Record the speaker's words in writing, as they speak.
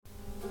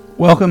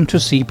Welcome to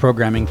C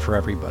Programming for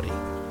Everybody.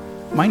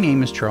 My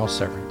name is Charles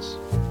Severance,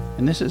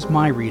 and this is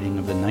my reading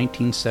of the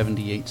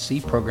 1978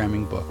 C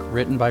programming book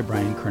written by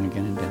Brian Kernighan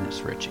and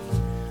Dennis Ritchie.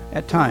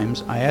 At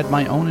times, I add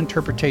my own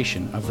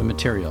interpretation of the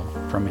material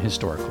from a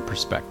historical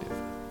perspective.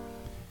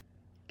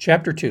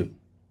 Chapter 2.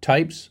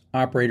 Types,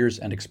 Operators,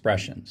 and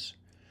Expressions.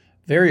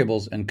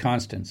 Variables and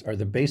constants are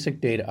the basic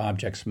data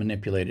objects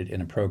manipulated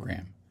in a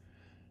program.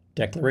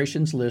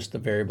 Declarations list the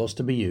variables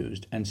to be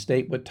used and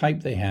state what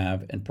type they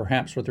have and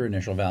perhaps what their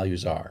initial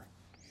values are.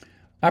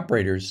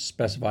 Operators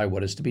specify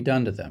what is to be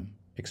done to them.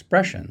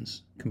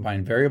 Expressions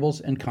combine variables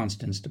and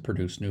constants to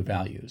produce new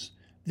values.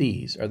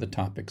 These are the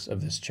topics of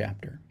this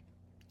chapter.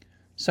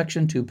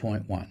 Section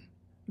 2.1.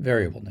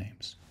 Variable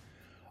names.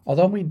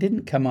 Although we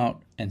didn't come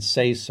out and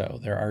say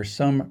so, there are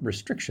some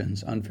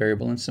restrictions on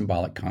variable and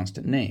symbolic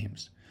constant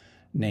names.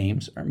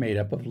 Names are made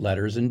up of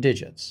letters and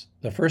digits.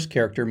 The first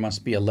character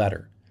must be a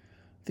letter.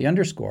 The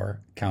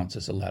underscore counts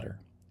as a letter.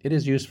 It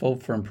is useful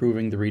for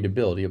improving the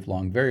readability of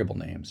long variable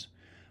names.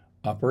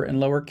 Upper and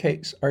lower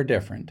case are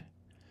different.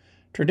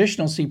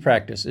 Traditional C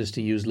practice is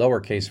to use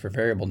lowercase for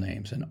variable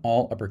names and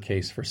all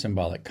uppercase for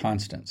symbolic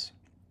constants.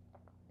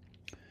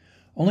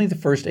 Only the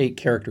first 8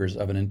 characters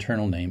of an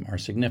internal name are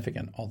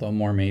significant, although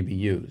more may be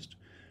used.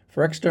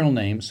 For external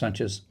names, such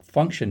as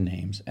function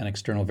names and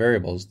external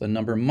variables, the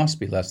number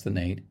must be less than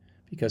 8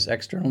 because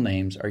external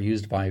names are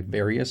used by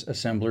various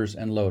assemblers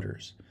and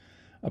loaders.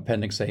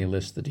 Appendix A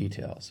lists the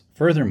details.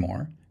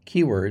 Furthermore,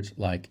 keywords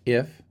like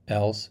if,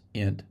 else,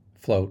 int,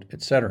 float,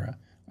 etc.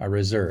 are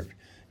reserved.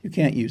 You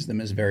can't use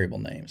them as variable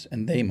names,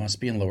 and they must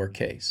be in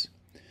lowercase.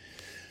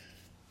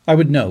 I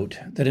would note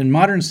that in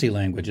modern C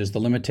languages, the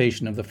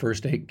limitation of the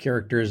first 8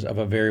 characters of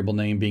a variable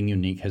name being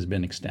unique has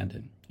been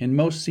extended. In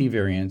most C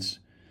variants,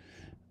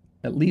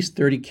 at least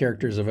 30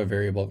 characters of a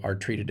variable are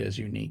treated as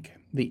unique.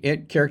 The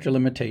it character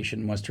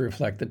limitation was to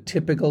reflect the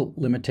typical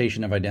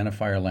limitation of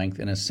identifier length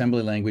in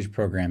assembly language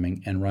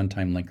programming and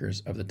runtime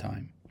linkers of the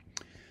time.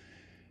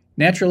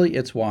 Naturally,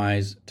 it's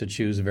wise to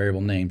choose variable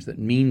names that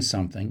mean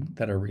something,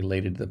 that are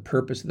related to the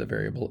purpose of the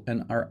variable,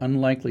 and are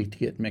unlikely to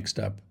get mixed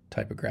up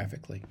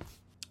typographically.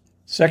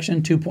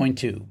 Section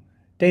 2.2.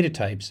 Data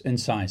types and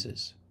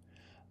sizes.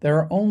 There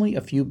are only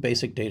a few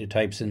basic data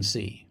types in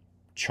C.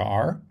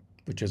 Char,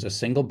 which is a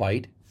single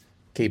byte,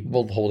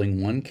 capable of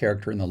holding one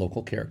character in the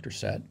local character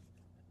set.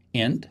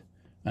 Int,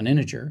 an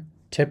integer,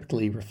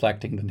 typically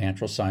reflecting the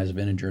natural size of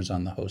integers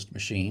on the host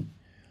machine.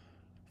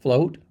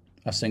 Float,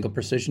 a single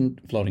precision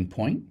floating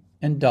point.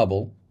 And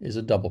double is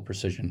a double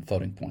precision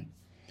floating point.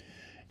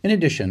 In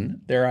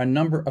addition, there are a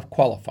number of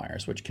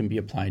qualifiers which can be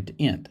applied to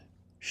int: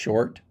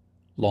 short,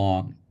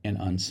 long, and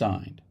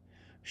unsigned.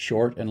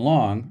 Short and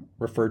long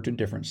refer to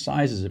different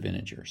sizes of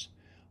integers.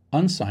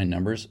 Unsigned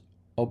numbers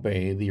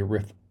obey the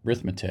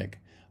arithmetic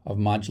of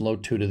modulo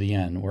 2 to the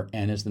n, where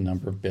n is the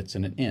number of bits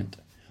in an int.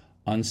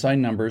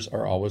 Unsigned numbers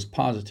are always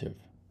positive.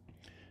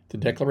 The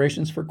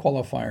declarations for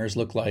qualifiers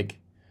look like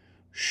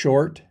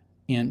short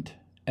int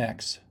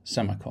x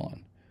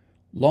semicolon,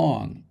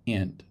 long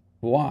int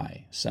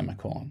y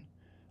semicolon,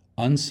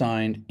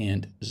 unsigned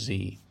int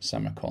z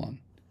semicolon.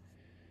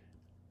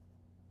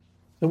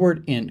 The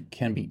word int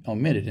can be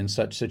omitted in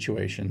such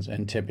situations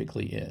and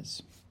typically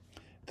is.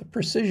 The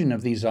precision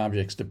of these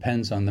objects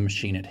depends on the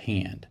machine at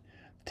hand.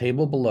 The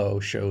table below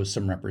shows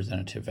some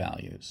representative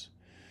values.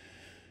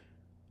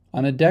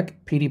 On a DEC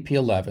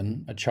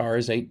PDP-11, a char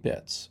is 8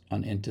 bits.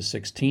 On int is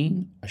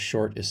 16, a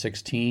short is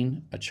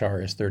 16, a char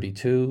is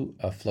 32,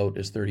 a float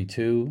is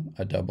 32,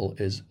 a double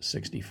is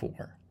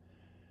 64.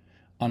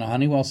 On a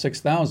Honeywell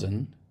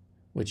 6000,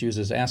 which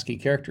uses ASCII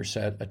character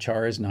set, a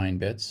char is 9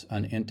 bits,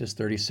 an int is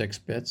 36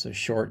 bits, a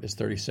short is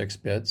 36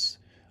 bits,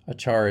 a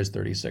char is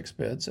 36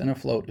 bits, and a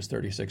float is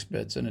 36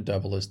 bits, and a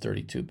double is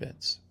 32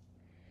 bits.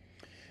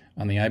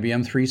 On the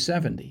IBM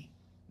 370,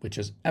 which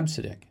is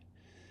EBCDIC,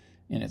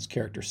 in its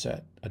character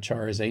set, a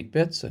char is 8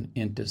 bits, an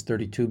int is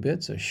 32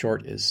 bits, a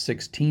short is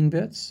 16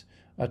 bits,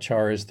 a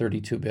char is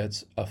 32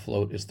 bits, a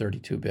float is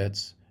 32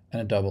 bits,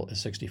 and a double is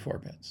 64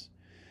 bits,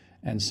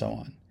 and so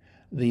on.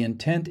 The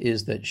intent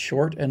is that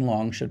short and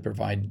long should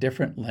provide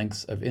different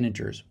lengths of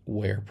integers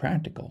where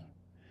practical.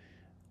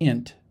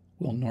 Int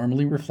will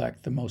normally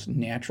reflect the most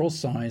natural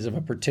size of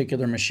a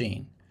particular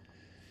machine.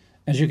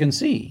 As you can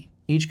see,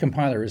 each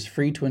compiler is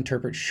free to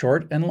interpret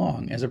short and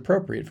long as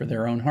appropriate for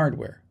their own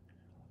hardware.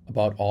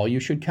 About all you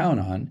should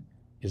count on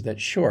is that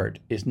short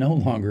is no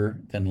longer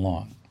than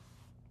long.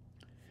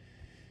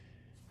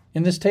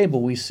 In this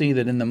table, we see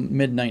that in the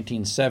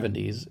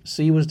mid-1970s,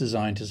 C was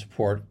designed to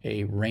support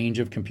a range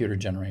of computer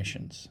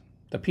generations.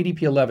 The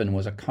PDP-11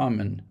 was a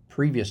common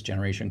previous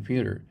generation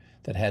computer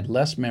that had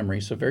less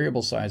memory, so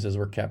variable sizes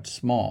were kept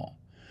small.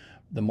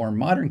 The more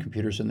modern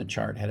computers in the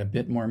chart had a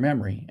bit more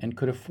memory and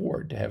could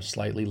afford to have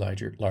slightly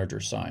larger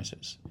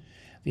sizes.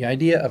 The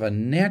idea of a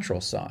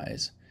natural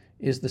size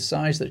is the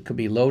size that could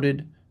be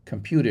loaded,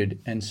 computed,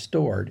 and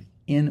stored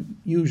in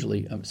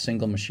usually a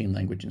single machine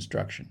language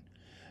instruction.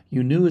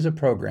 You knew as a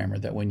programmer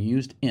that when you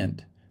used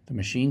int, The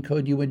machine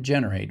code you would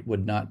generate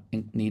would not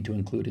need to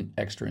include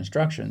extra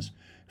instructions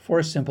for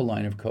a simple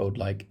line of code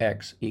like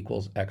x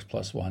equals x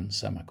plus 1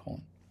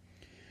 semicolon.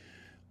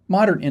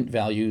 Modern int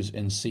values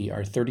in C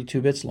are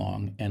 32 bits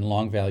long, and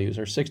long values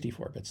are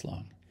 64 bits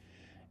long.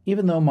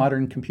 Even though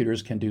modern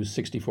computers can do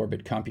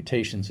 64-bit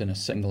computations in a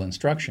single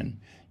instruction,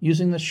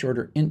 using the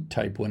shorter int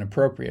type when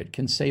appropriate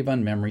can save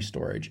on memory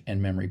storage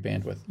and memory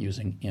bandwidth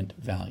using int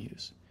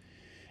values.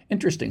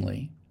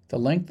 Interestingly, the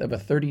length of a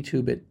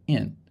 32-bit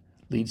int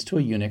leads to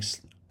a Unix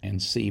and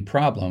C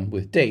problem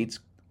with dates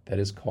that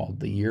is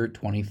called the year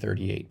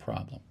 2038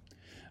 problem.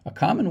 A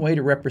common way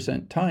to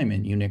represent time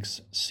in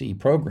Unix C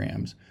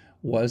programs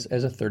was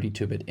as a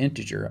 32-bit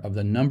integer of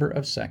the number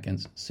of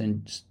seconds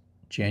since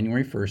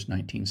January 1st,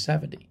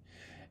 1970.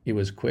 It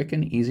was quick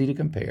and easy to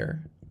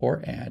compare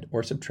or add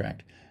or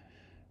subtract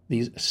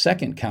these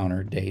second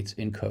counter dates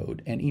in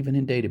code and even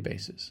in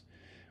databases.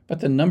 But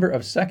the number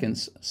of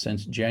seconds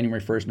since January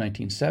 1st,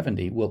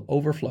 1970 will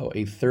overflow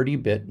a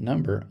 30-bit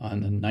number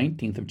on the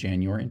 19th of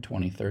January in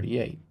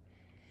 2038.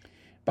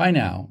 By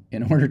now,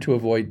 in order to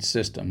avoid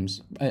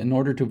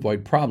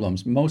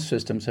problems, most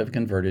systems have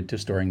converted to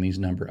storing these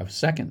number of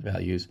second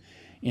values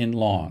in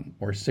long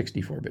or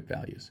 64-bit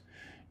values,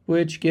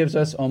 which gives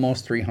us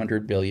almost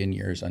 300 billion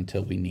years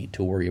until we need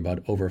to worry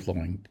about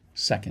overflowing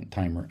second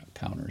timer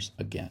counters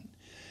again.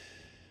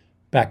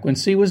 Back when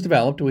C was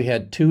developed, we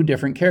had two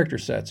different character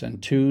sets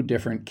and two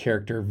different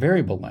character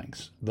variable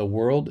lengths. The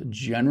world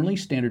generally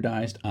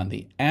standardized on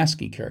the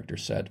ASCII character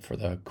set for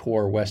the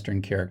core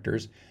Western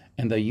characters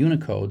and the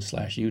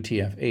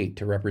Unicode/UTF-8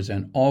 to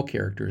represent all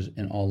characters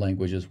in all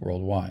languages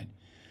worldwide.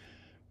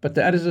 But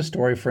that is a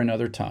story for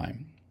another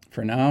time.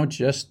 For now,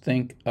 just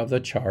think of the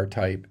char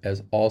type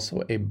as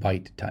also a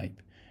byte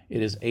type.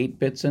 It is 8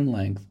 bits in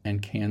length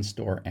and can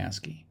store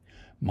ASCII.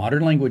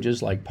 Modern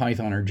languages like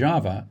Python or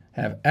Java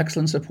have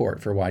excellent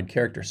support for wide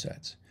character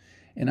sets.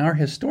 In our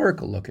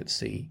historical look at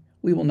C,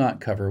 we will not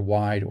cover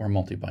wide or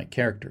multi-byte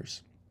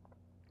characters.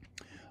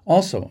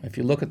 Also, if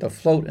you look at the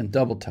float and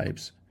double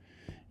types,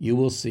 you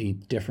will see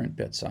different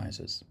bit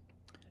sizes.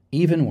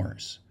 Even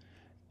worse,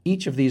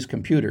 each of these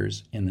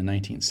computers in the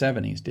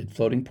 1970s did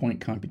floating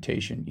point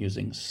computation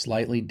using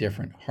slightly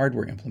different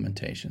hardware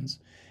implementations,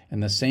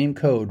 and the same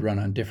code run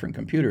on different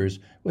computers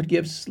would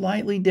give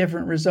slightly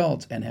different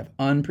results and have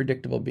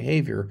unpredictable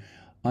behavior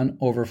on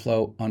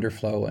overflow,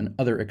 underflow, and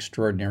other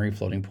extraordinary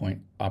floating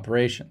point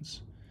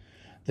operations.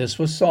 This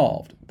was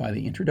solved by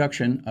the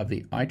introduction of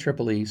the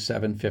IEEE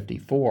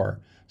 754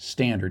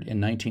 standard in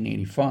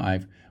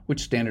 1985,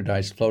 which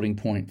standardized floating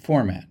point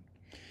format.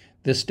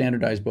 This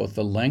standardized both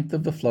the length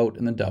of the float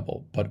and the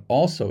double, but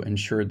also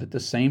ensured that the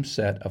same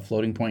set of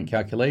floating point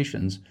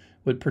calculations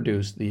would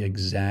produce the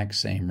exact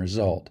same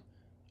result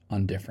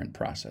on different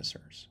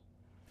processors.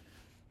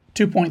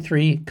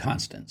 2.3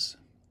 Constants.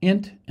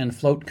 Int and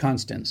float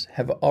constants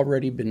have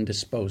already been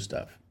disposed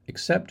of,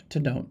 except to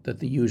note that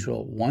the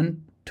usual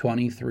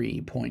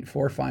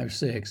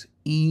 123.456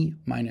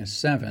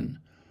 E-7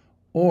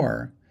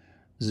 or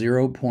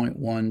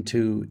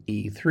 0.12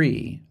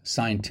 E3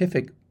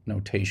 scientific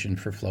notation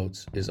for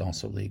floats is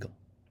also legal.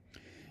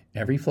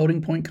 Every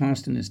floating point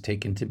constant is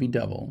taken to be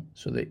double,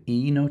 so the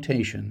E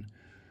notation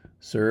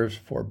serves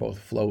for both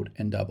float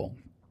and double.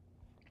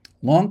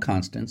 Long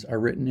constants are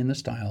written in the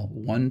style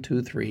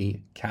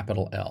 123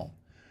 capital L.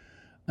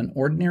 An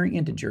ordinary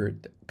integer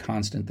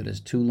constant that is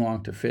too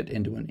long to fit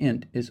into an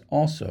int is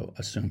also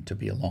assumed to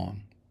be a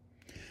long.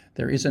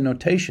 There is a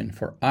notation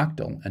for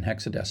octal and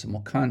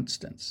hexadecimal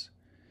constants.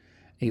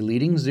 A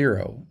leading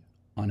 0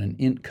 on an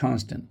int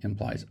constant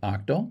implies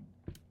octal,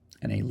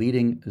 and a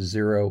leading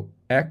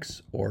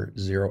 0x or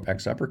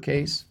 0x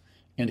uppercase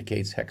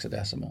indicates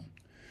hexadecimal.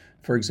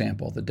 For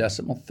example, the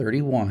decimal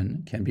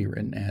 31 can be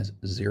written as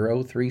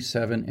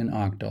 037 in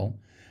octal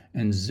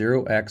and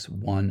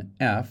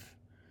 0x1f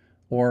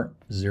or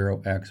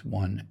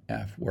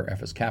 0x1f, where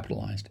f is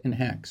capitalized, in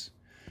hex.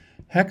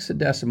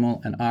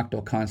 Hexadecimal and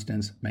octal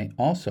constants may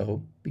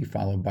also be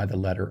followed by the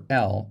letter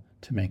L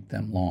to make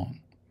them long.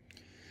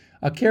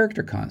 A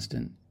character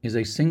constant is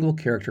a single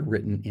character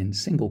written in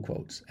single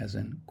quotes, as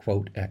in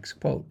quote x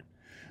quote.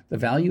 The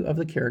value of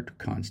the character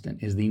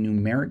constant is the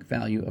numeric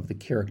value of the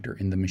character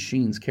in the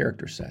machine's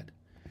character set.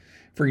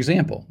 For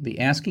example, the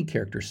ASCII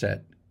character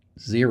set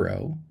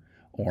 0,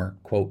 or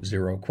quote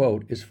 0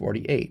 quote, is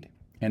 48,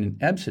 and in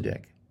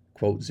EBCDIC,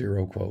 quote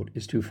 0 quote,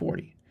 is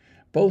 240,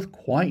 both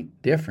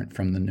quite different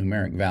from the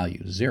numeric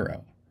value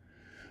 0.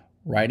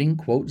 Writing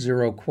quote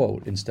 0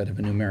 quote instead of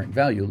a numeric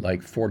value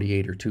like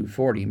 48 or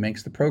 240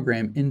 makes the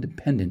program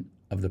independent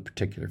of the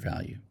particular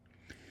value.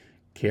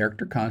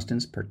 Character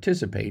constants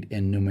participate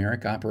in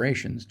numeric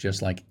operations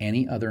just like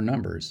any other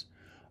numbers,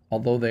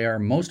 although they are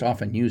most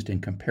often used in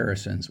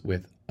comparisons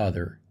with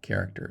other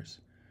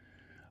characters.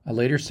 A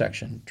later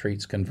section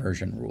treats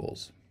conversion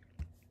rules.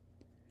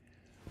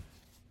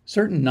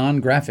 Certain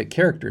non-graphic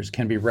characters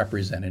can be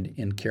represented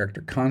in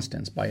character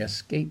constants by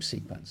escape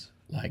sequence,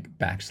 like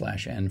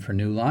 \n for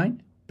new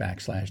line,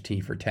 \t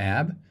for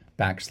tab,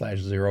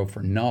 \0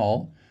 for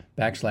null, \/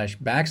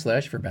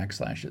 for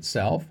 \/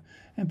 itself,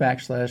 and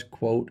backslash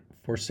quote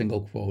for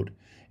single quote,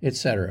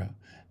 etc.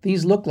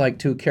 These look like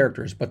two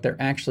characters, but they're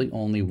actually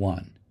only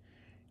one.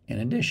 In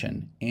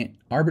addition, an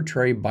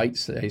arbitrary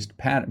bite-sized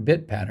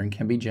bit pattern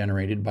can be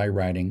generated by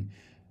writing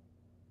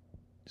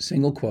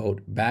single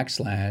quote,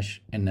 backslash,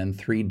 and then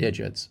 3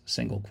 digits,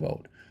 single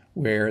quote,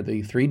 where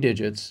the 3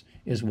 digits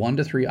is 1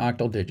 to 3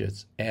 octal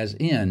digits, as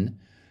in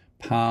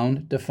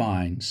pound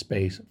define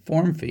space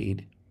form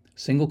feed,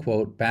 single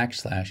quote,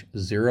 backslash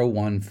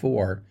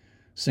 014,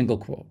 single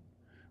quote,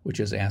 which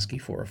is ASCII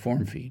for a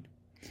form feed.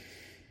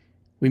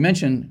 We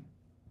mention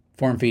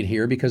form feed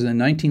here because in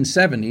the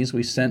 1970s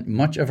we sent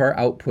much of our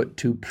output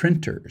to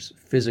printers,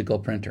 physical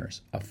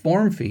printers. A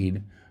form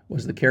feed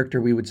was the character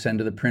we would send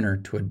to the printer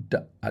to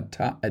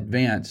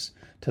advance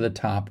to the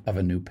top of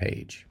a new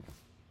page.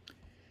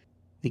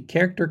 The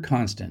character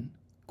constant,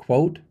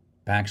 quote,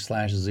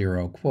 backslash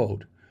 0,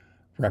 quote,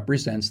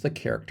 represents the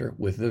character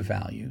with the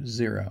value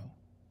 0.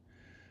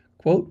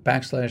 Quote,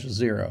 backslash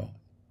 0,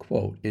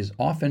 quote, is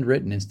often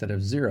written instead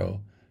of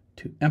 0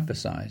 to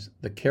emphasize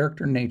the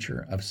character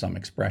nature of some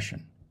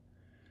expression.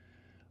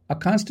 A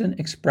constant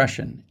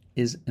expression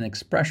is an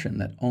expression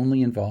that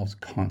only involves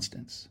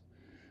constants.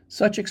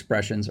 Such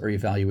expressions are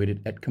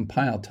evaluated at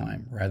compile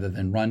time rather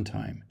than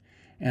runtime,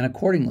 and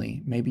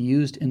accordingly may be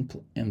used in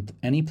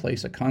any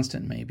place a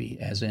constant may be,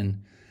 as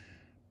in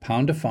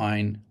pound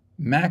define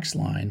max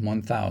line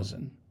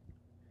 1000,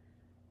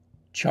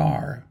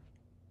 char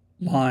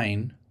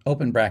line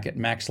open bracket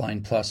max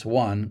line plus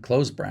 1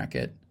 close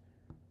bracket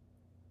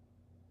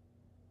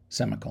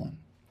semicolon,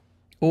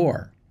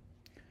 or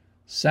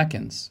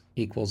seconds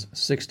equals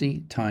 60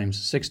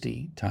 times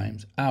 60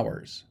 times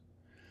hours.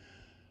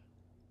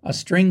 A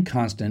string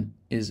constant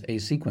is a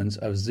sequence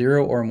of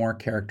 0 or more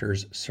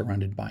characters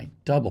surrounded by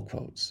double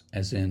quotes,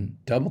 as in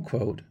double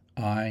quote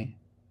I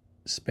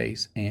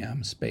space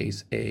am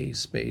space a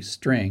space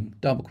string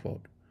double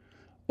quote,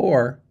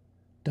 or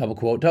double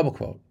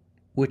quote,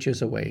 which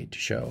is a way to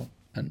show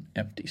an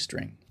empty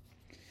string.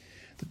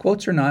 The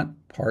quotes are not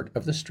part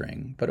of the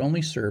string, but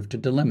only serve to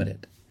delimit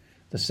it.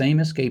 The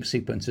same escape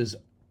sequences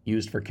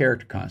used for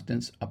character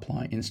constants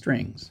apply in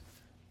strings.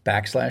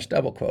 Backslash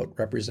double quote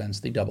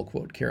represents the double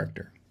quote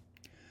character.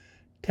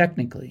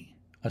 Technically,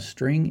 a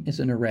string is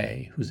an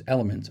array whose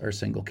elements are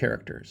single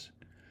characters.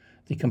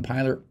 The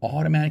compiler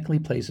automatically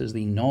places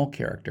the null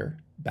character,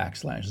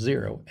 backslash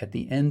 0, at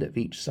the end of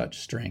each such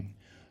string,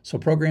 so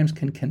programs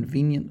can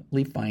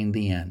conveniently find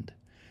the end.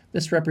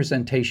 This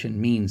representation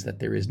means that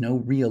there is no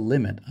real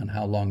limit on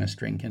how long a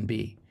string can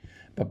be,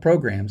 but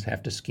programs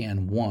have to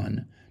scan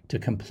 1 to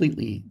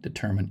completely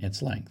determine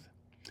its length.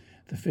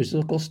 The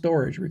physical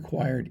storage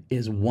required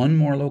is one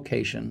more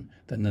location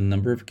than the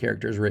number of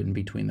characters written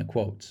between the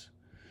quotes.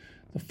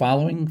 The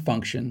following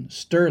function,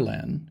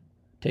 strlen,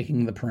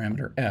 taking the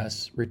parameter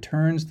s,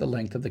 returns the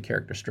length of the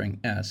character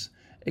string s,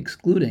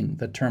 excluding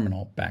the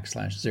terminal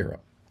backslash 0.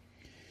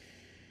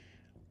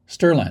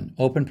 Strlen,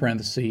 open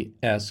parenthesis,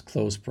 s,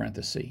 close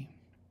parenthesis.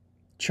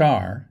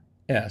 Char,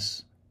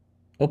 s,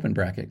 open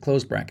bracket,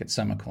 close bracket,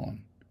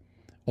 semicolon.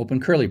 Open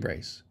curly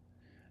brace.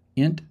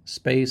 Int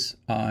space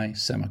I,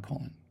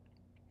 semicolon.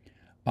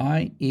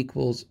 I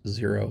equals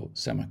 0,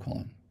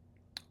 semicolon.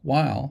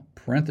 While,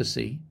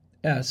 parenthesis,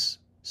 s,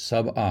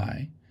 sub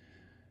I,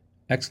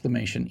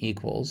 exclamation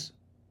equals,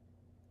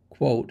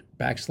 quote,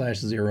 backslash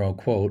 0,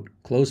 quote,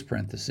 close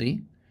parenthesis,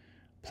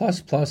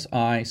 plus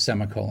I,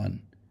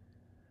 semicolon,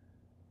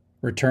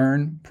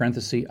 return,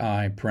 parenthesis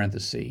I,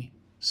 parenthesis,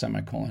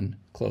 semicolon,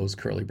 close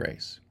curly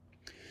brace.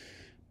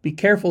 Be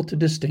careful to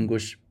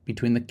distinguish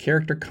between the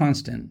character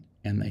constant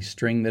and the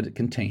string that it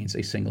contains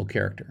a single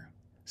character.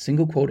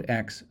 Single quote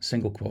x,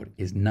 single quote,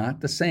 is not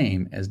the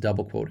same as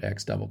double quote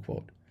x, double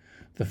quote.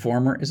 The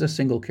former is a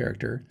single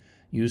character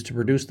used to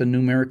produce the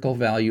numerical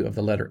value of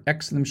the letter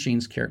X in the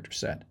machine's character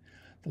set.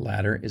 The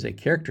latter is a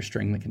character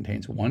string that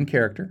contains one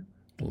character,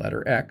 the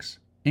letter X,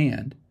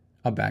 and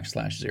a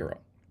backslash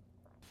 0.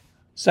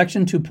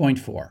 Section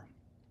 2.4.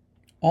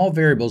 All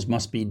variables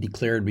must be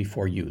declared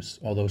before use,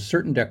 although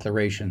certain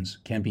declarations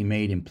can be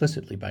made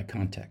implicitly by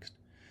context.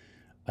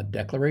 A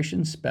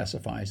declaration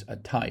specifies a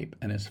type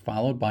and is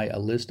followed by a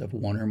list of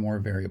one or more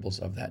variables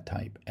of that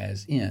type,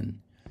 as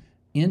in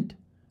int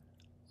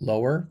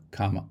lower,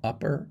 comma,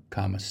 upper,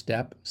 comma,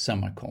 step,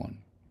 semicolon.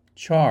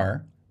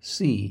 Char,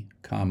 C,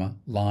 comma,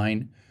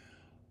 line,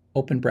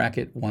 open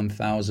bracket,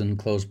 1000,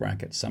 close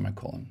bracket,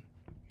 semicolon.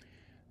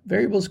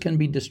 Variables can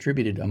be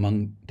distributed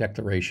among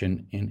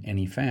declaration in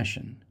any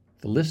fashion.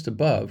 The list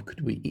above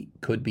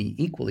could be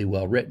equally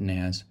well written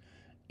as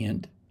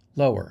int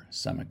lower,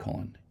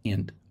 semicolon,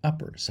 int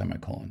upper,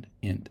 semicolon,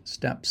 int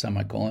step,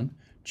 semicolon,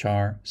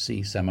 char,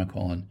 C,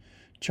 semicolon,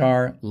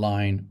 char,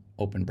 line,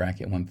 open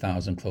bracket,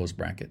 1000, close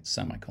bracket,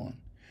 semicolon.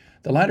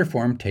 The latter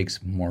form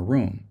takes more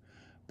room,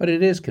 but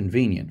it is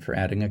convenient for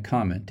adding a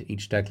comment to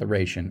each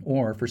declaration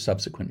or for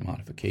subsequent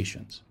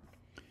modifications.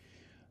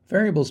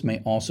 Variables may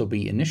also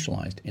be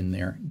initialized in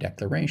their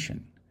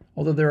declaration,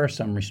 although there are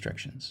some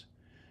restrictions.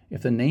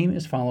 If the name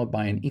is followed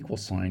by an equal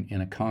sign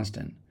in a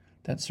constant,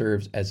 that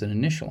serves as an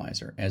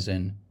initializer, as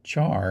in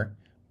char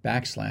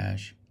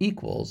backslash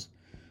equals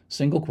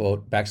single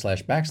quote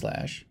backslash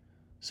backslash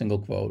single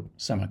quote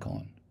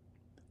semicolon.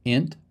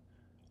 Int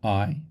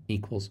I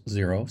equals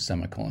 0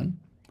 semicolon.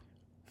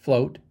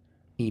 Float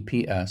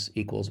EPS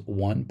equals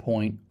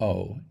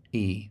 1.0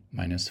 E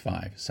minus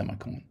 5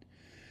 semicolon.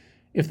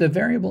 If the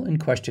variable in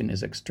question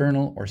is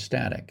external or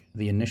static,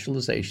 the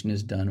initialization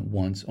is done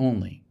once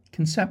only,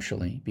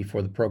 conceptually,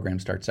 before the program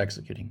starts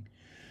executing.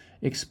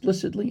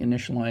 Explicitly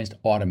initialized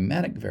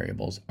automatic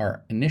variables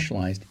are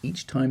initialized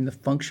each time the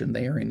function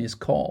they are in is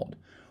called.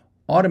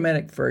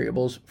 Automatic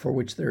variables for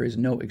which there is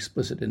no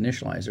explicit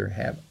initializer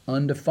have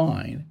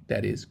undefined,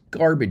 that is,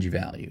 garbage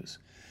values.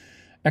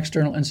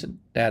 External and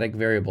static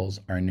variables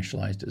are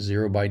initialized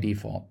 0 by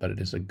default, but it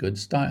is a good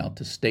style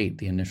to state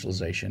the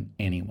initialization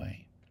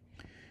anyway.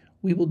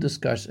 We will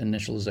discuss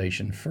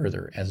initialization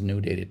further as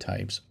new data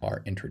types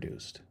are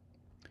introduced.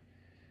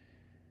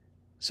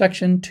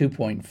 Section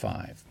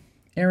 2.5.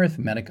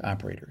 Arithmetic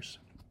operators.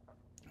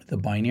 The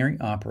binary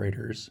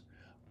operators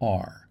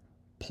are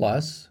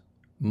plus,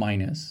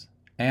 minus,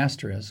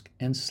 asterisk,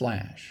 and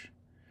slash,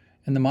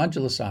 and the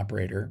modulus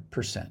operator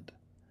percent.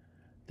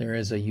 There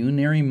is a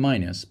unary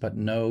minus but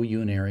no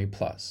unary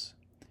plus.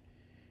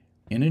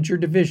 Integer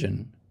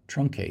division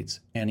truncates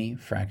any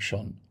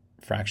fractional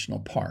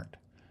part.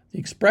 The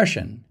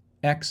expression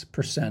x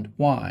percent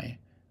y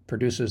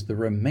produces the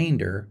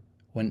remainder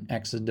when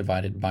x is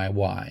divided by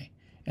y,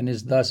 and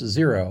is thus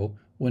 0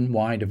 when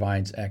y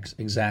divides x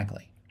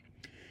exactly.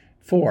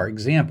 For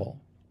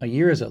example, a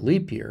year is a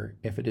leap year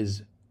if it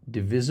is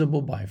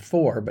divisible by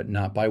 4 but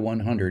not by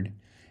 100,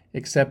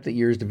 except that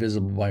years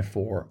divisible by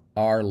 4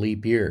 are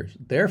leap years.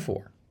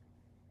 Therefore,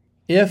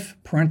 if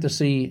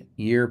parenthesis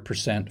year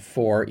percent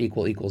 4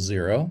 equals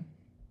 0,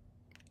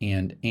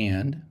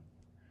 and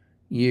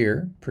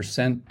year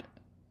percent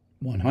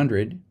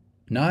 100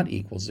 not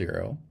equal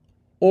 0,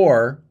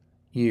 or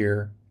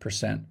year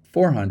percent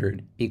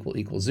 400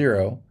 equals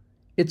 0,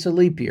 it's a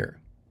leap year,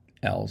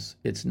 else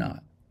it's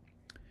not.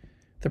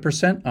 The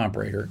percent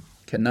operator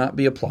cannot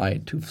be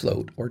applied to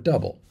float or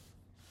double.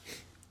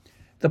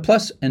 The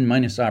plus and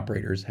minus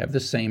operators have the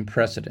same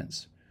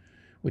precedence,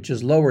 which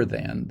is lower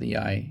than the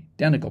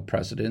identical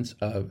precedence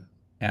of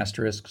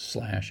asterisk,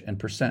 slash, and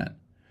percent,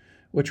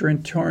 which are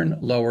in turn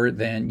lower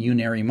than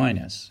unary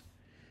minus.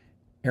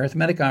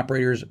 Arithmetic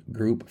operators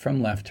group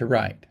from left to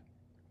right.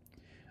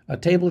 A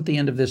table at the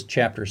end of this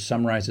chapter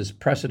summarizes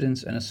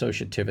precedence and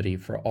associativity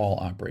for all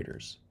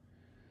operators.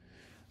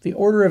 The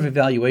order of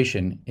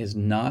evaluation is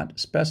not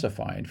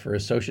specified for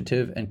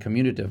associative and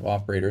commutative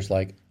operators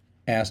like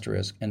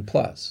asterisk and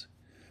plus.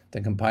 The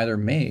compiler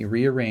may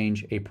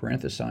rearrange a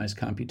parenthesized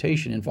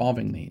computation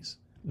involving these.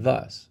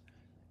 Thus,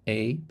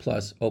 A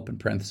plus open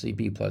parenthesis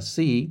B plus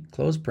C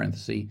close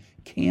parenthesis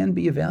can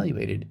be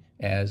evaluated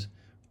as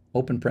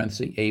open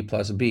parenthesis A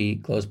plus B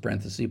close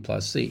parenthesis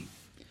plus C.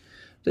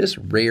 This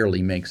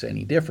rarely makes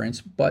any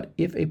difference, but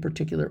if a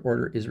particular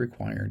order is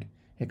required,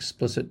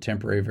 explicit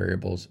temporary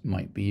variables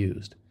might be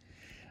used.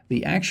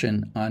 The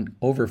action on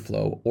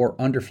overflow or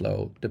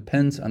underflow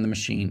depends on the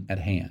machine at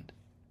hand.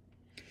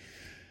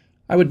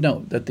 I would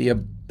note that the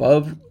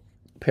above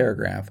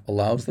paragraph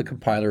allows the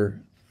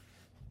compiler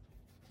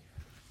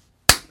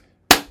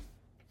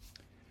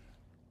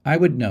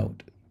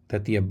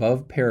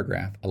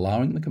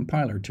allowing the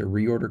compiler to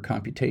reorder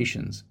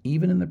computations,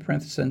 even in the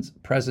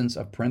presence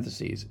of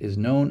parentheses, is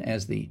known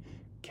as the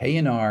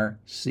K&R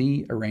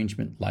C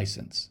arrangement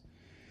license.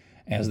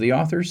 As the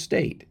authors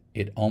state,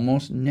 it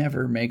almost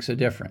never makes a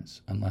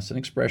difference unless an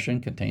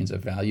expression contains a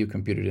value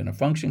computed in a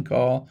function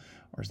call,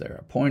 or is there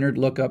a pointer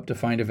lookup to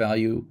find a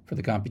value for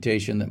the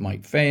computation that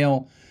might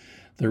fail.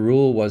 The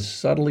rule was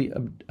subtly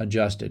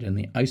adjusted in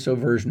the ISO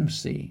version of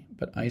C,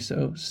 but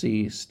ISO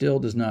C still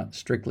does not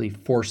strictly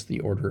force the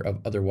order of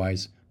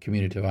otherwise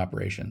commutative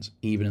operations,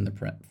 even in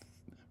the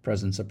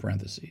presence of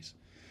parentheses.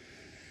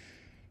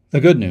 The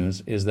good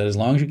news is that as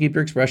long as you keep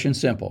your expression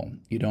simple,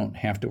 you don't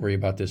have to worry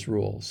about this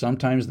rule.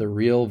 Sometimes the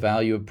real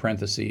value of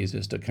parentheses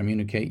is to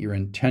communicate your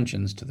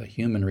intentions to the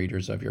human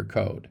readers of your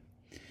code.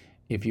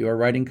 If you are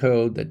writing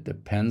code that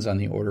depends on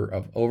the order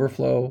of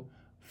overflow,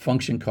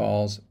 function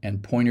calls,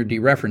 and pointer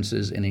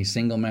dereferences in a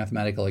single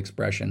mathematical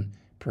expression,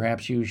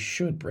 perhaps you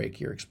should break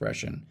your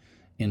expression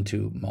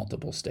into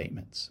multiple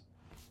statements.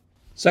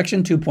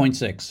 Section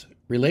 2.6,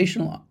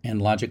 Relational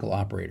and Logical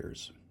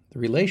Operators. The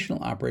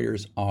relational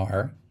operators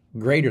are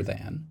greater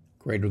than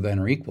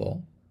or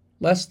equal,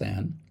 less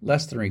than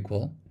or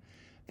equal.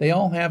 They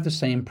all have the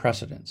same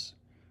precedence.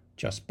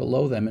 Just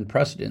below them in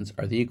precedence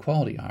are the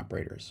equality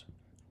operators,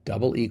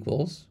 double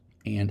equals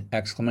and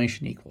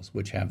exclamation equals,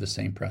 which have the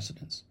same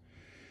precedence.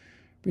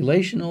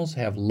 Relationals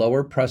have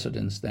lower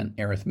precedence than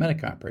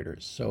arithmetic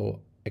operators,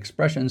 so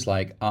expressions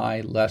like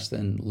I less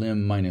than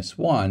lim minus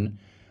 1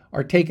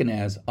 are taken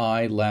as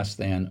I less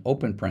than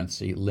open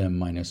parenthesis lim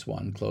minus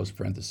 1 close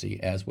parenthesis,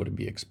 as would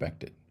be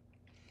expected.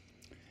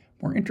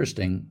 More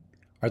interesting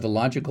are the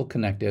logical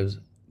connectives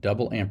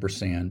double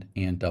ampersand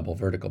and double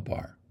vertical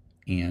bar,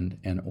 and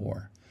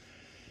or.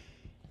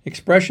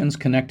 Expressions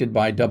connected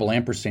by double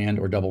ampersand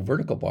or double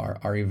vertical bar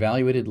are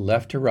evaluated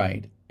left to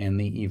right and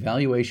the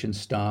evaluation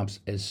stops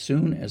as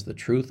soon as the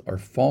truth or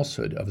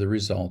falsehood of the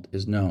result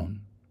is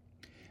known.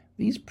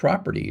 These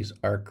properties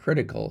are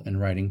critical in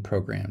writing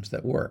programs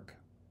that work.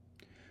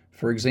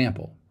 For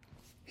example,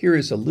 here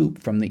is a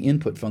loop from the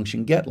input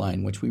function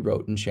getLine, which we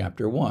wrote in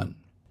Chapter 1.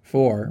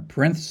 For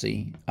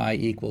parenthesis I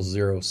equals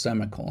 0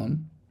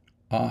 semicolon,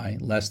 I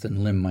less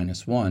than lim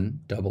minus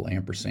 1, double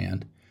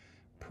ampersand,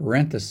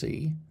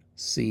 parenthesis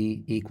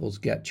C equals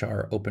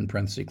getchar, open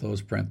parenthesis,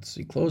 close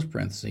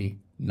parenthesis,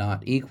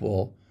 not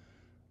equal,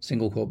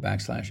 single quote,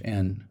 backslash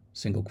n,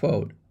 single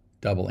quote,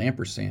 double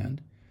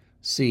ampersand,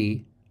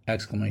 C,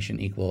 exclamation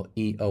equal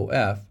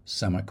EOF,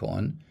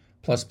 semicolon,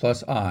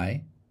 plus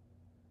I,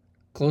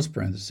 close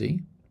parenthesis,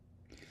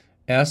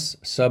 S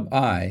sub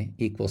I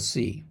equals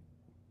C.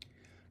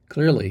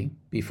 Clearly,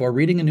 before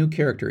reading a new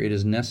character, it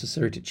is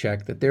necessary to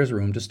check that there's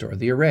room to store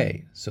the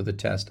array, so the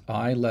test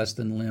I less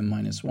than lim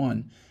minus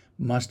 1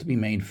 must be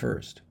made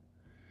first.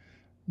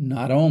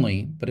 Not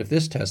only, but if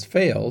this test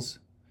fails,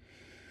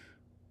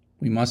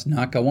 we must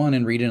not go on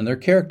and read another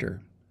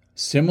character.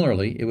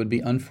 Similarly, it would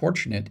be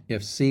unfortunate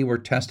if C were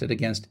tested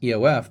against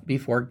EOF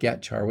before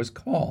getchar was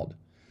called.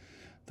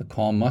 The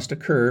call must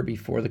occur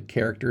before the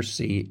character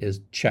C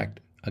is checked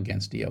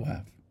against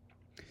EOF.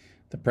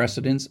 The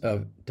precedence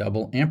of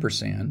double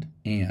ampersand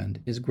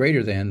and is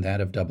greater than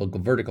that of double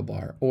vertical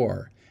bar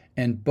or,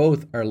 and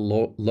both are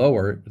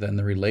lower than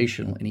the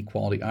relational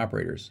inequality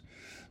operators.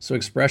 So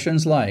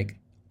expressions like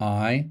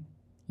I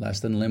less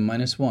than lim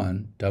minus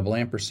 1, double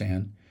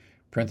ampersand,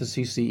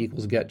 parenthesis C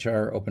equals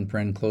getchar, open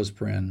paren, close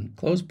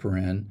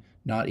paren,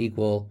 not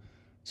equal,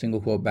 single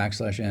quote,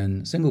 backslash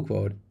n, single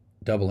quote,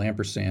 double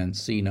ampersand,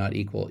 C not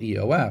equal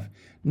EOF,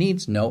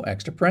 needs no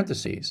extra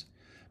parentheses.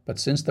 But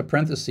since the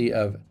parenthesis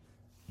of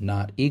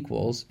not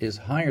equals is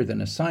higher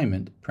than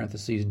assignment,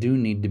 parentheses do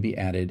need to be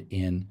added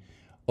in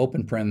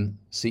open paren,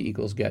 C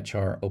equals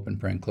getchar, open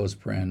paren, close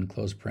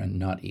paren,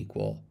 not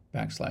equal,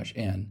 backslash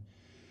n,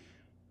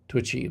 to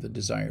achieve the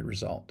desired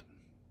result.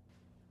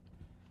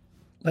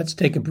 Let's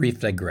take a brief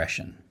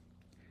digression.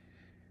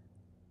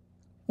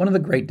 One of the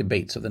great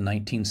debates of the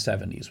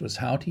 1970s was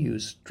how to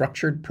use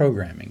structured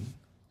programming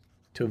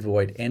to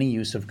avoid any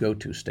use of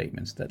goto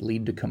statements that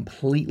lead to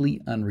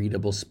completely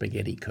unreadable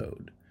spaghetti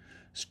code.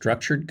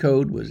 Structured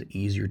code was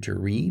easier to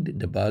read,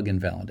 debug, and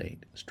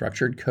validate.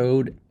 Structured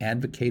code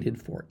advocated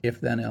for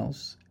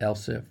if-then-else,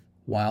 else-if,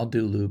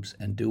 while-do loops,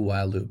 and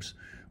do-while loops,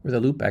 where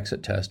the loop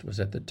exit test was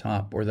at the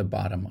top or the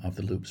bottom of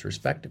the loops,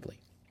 respectively.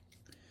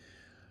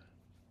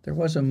 There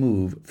was a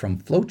move from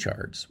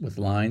flowcharts with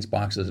lines,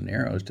 boxes, and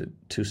arrows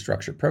to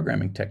structured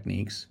programming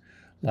techniques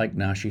like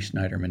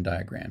Nashi-Schneiderman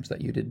diagrams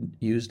that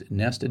used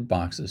nested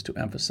boxes to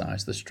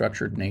emphasize the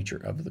structured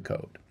nature of the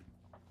code.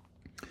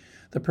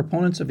 The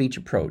proponents of each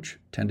approach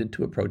tended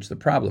to approach the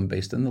problem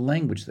based on the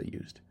language they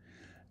used.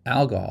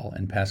 ALGOL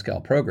and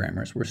Pascal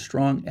programmers were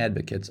strong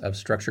advocates of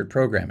structured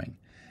programming,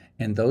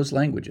 and those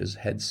languages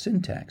had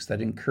syntax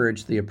that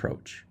encouraged the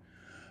approach.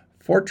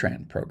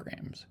 Fortran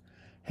programs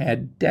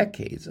had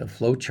decades of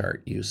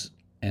flowchart use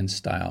and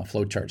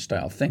flowchart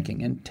style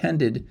thinking, and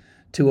tended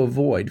to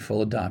avoid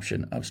full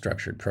adoption of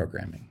structured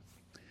programming.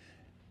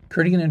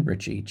 Kernighan and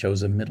Ritchie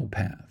chose a middle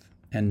path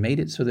and made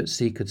it so that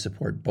C could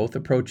support both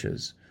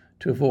approaches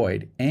to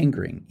avoid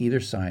angering either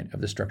side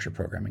of the structured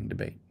programming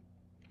debate.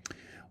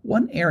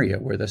 One area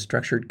where the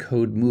structured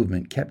code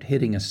movement kept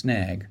hitting a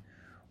snag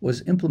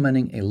was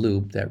implementing a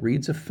loop that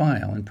reads a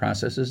file and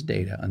processes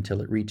data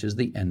until it reaches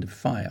the end of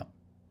file.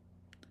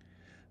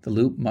 The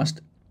loop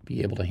must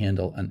be able to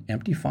handle an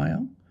empty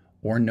file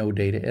or no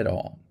data at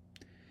all.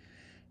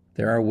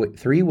 There are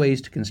three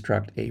ways to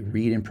construct a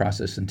read and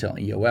process until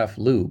EOF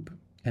loop,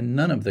 and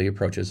none of the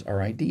approaches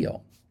are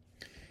ideal.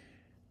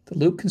 The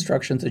loop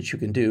constructions that you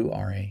can do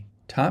are a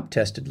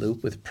top-tested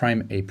loop with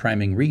a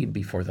priming read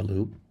before the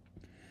loop,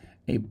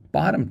 a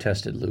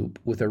bottom-tested loop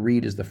with a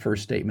read as the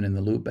first statement in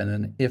the loop and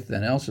an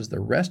if-then-else as the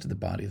rest of the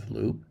body of the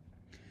loop,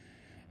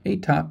 a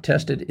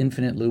top-tested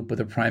infinite loop with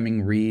a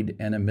priming read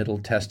and a middle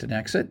test and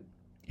exit,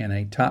 and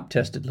a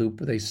top-tested loop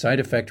with a side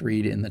effect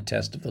read in the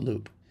test of the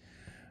loop,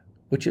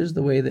 which is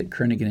the way that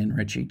Kernighan and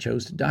Ritchie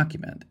chose to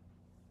document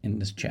in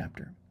this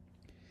chapter.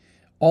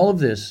 All of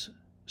this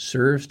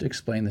serves to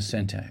explain the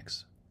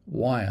syntax.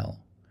 While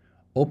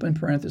open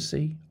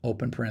parenthesis,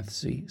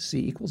 C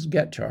equals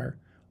getchar,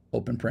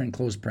 open paren,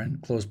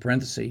 close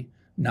parenthesis,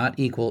 not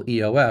equal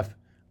EOF,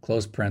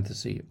 close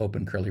parenthesis,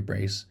 open curly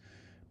brace,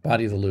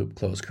 body of the loop,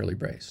 close curly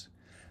brace.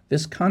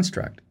 This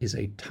construct is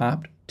a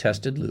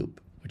top-tested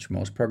loop, which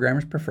most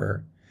programmers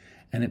prefer,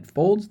 and it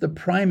folds the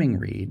priming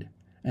read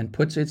and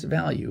puts its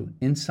value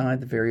inside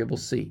the variable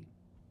C.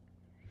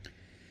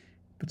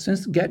 But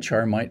since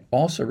getchar might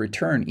also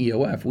return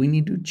EOF, we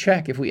need to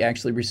check if we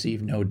actually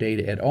receive no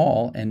data at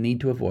all and need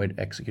to avoid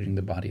executing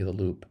the body of the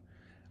loop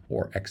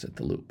or exit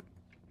the loop.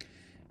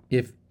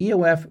 If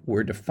EOF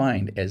were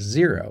defined as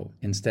 0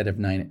 instead of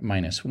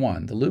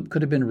 -1, the loop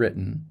could have been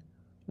written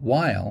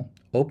while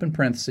open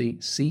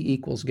parenthesis C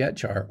equals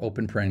getchar,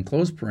 open paren,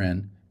 close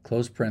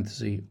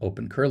parenthesis,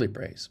 open curly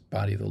brace,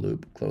 body of the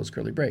loop, close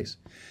curly brace.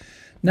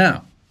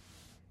 Now,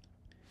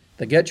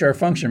 The getChar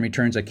function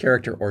returns a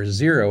character or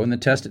 0, and the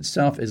test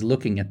itself is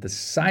looking at the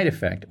side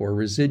effect or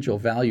residual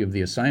value of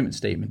the assignment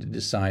statement to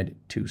decide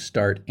to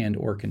start and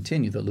or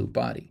continue the loop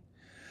body.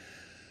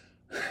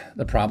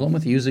 The problem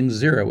with using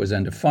 0 as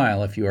end of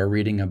file, if you are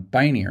reading a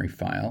binary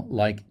file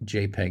like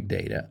JPEG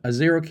data, a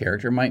 0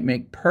 character might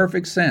make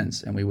perfect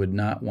sense, and we would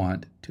not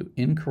want to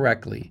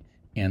incorrectly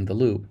end the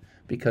loop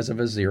because of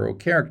a 0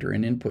 character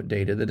in input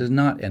data that is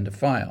not end of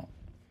file.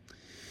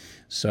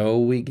 So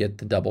we get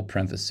the double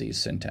parentheses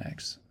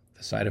syntax.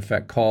 The side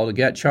effect call to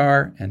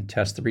getChar and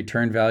test the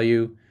return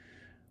value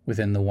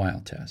within the while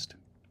test.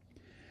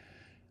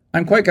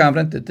 I'm quite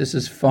confident that this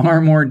is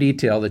far more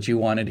detail that you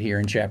wanted here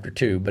in Chapter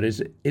 2, but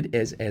it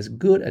is as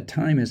good a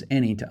time as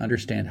any to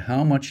understand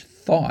how much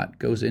thought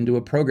goes into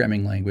a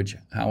programming language,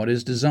 how it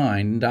is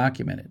designed and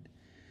documented.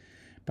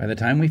 By the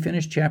time we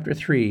finish Chapter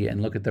 3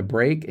 and look at the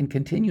break and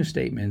continue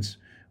statements,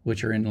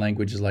 which are in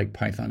languages like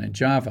Python and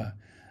Java,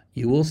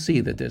 you will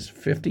see that this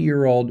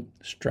 50-year-old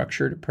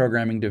structured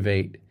programming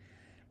debate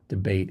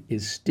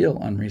is still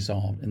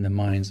unresolved in the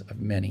minds of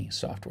many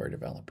software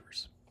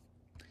developers.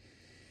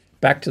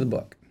 Back to the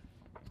book.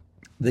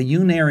 The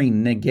unary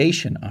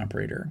negation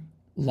operator,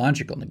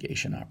 logical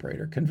negation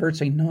operator,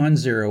 converts a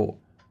non-zero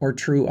or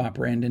true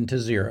operand into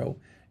 0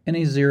 and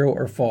a 0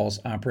 or false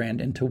operand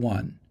into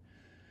 1.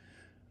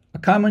 A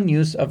common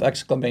use of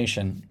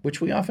exclamation,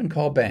 which we often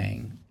call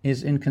bang,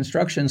 is in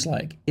constructions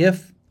like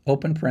if,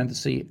 open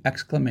parenthesis,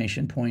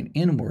 exclamation point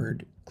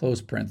inward,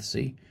 close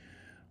parenthesis,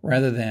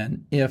 rather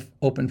than if,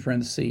 open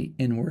parenthesis,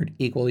 inward,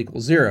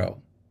 equal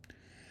 0.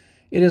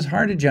 It is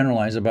hard to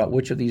generalize about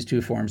which of these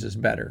two forms is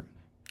better.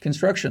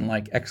 Construction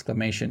like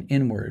exclamation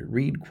inward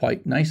read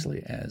quite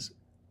nicely as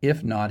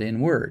if not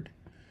inward,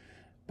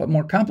 but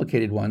more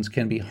complicated ones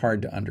can be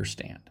hard to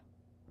understand.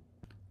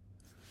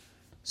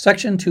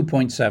 Section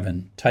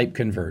 2.7, Type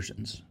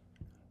Conversions.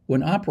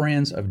 When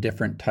operands of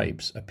different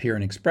types appear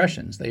in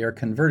expressions, they are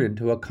converted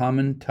to a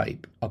common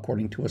type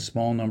according to a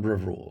small number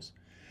of rules.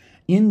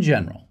 In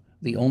general,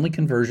 the only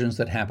conversions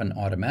that happen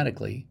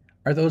automatically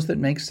are those that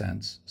make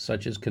sense,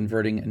 such as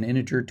converting an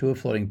integer to a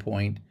floating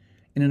point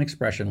in an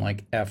expression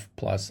like f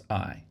plus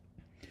I.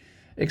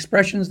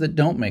 Expressions that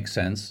don't make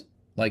sense,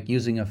 like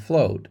using a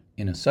float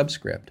in a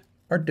subscript,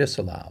 are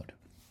disallowed.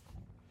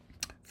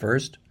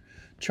 First,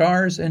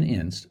 chars and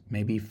ints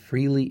may be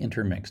freely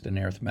intermixed in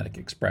arithmetic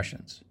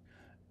expressions.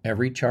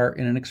 Every char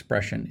in an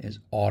expression is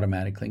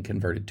automatically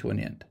converted to an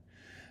int.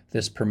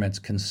 This permits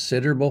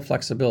considerable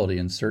flexibility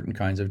in certain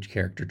kinds of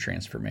character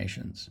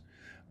transformations.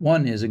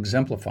 One is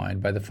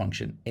exemplified by the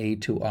function a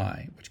to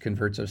I, which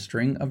converts a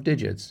string of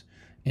digits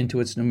into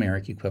its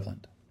numeric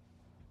equivalent.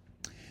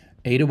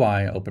 A to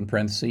I, open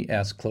parenthesis,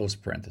 s, close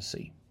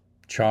parenthesis.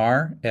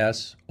 Char,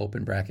 s,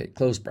 open bracket,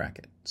 close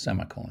bracket,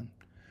 semicolon.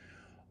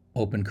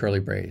 Open curly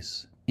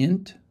brace.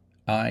 Int,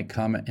 I,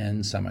 comma,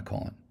 n,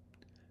 semicolon.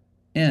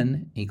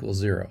 N equals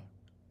 0.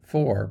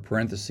 For,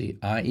 parenthesis,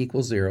 I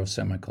equals 0,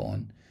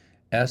 semicolon.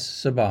 S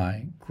sub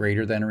I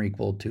greater than or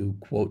equal to,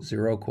 quote,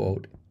 0,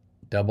 quote,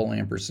 double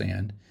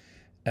ampersand.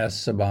 S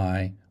sub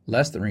I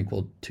less than or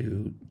equal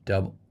to,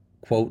 double,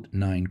 quote,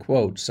 9,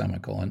 quote,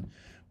 semicolon,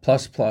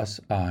 plus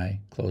plus I,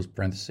 close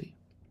parenthesis.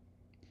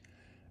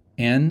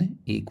 N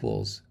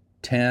equals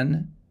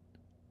 10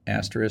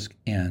 asterisk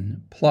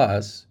n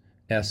plus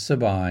S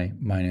sub I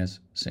minus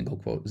single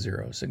quote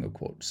 0, single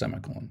quote,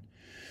 semicolon.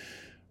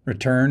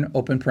 Return,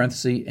 open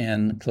parenthesis,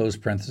 n, close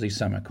parenthesis,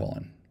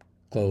 semicolon.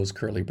 Close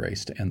curly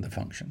brace to end the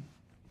function.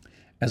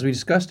 As we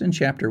discussed in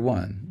Chapter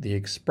 1, the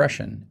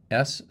expression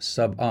S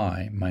sub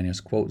I minus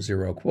quote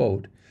 0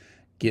 quote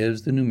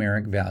gives the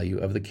numeric value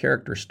of the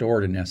character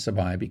stored in S sub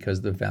I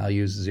because the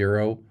values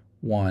 0,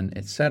 1,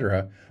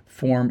 etc.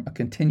 form a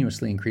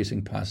continuously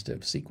increasing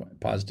positive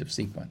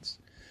sequence.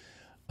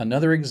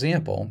 Another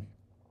example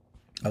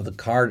of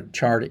the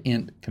char to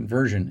int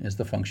conversion is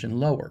the function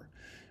lower,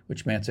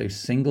 which maps a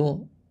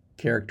single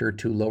character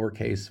to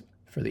lowercase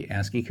for the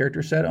ASCII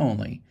character set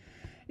only.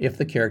 If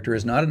the character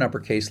is not an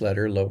uppercase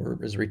letter, lower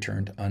is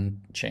returned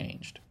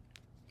unchanged.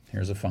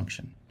 Here's a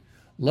function.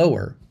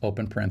 Lower,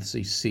 open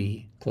parenthesis,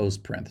 c, close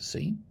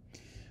parenthesis,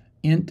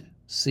 int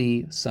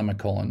c,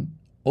 semicolon,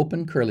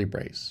 open curly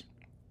brace.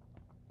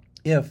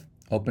 If,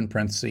 open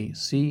parenthesis,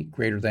 c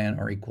greater than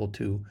or equal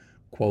to,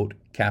 quote,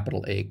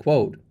 capital A,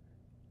 quote,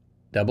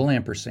 double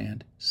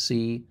ampersand,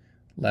 c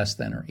less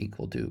than or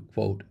equal to,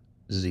 quote,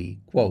 z,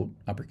 quote,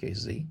 uppercase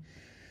z,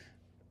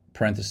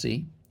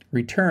 parenthesis,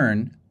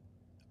 return,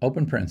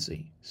 open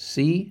parenthesis,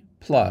 c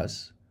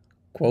plus,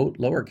 quote,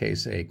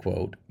 lowercase a,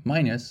 quote,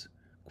 minus,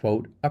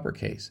 quote,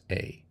 uppercase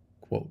a,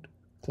 quote,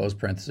 close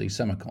parenthesis,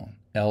 semicolon,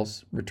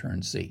 else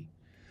return c.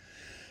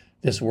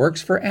 This works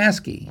for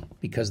ASCII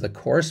because the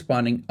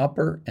corresponding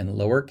upper and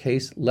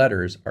lowercase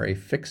letters are a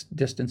fixed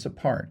distance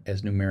apart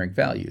as numeric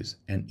values,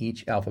 and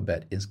each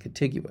alphabet is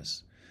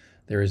contiguous.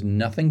 There is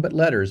nothing but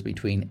letters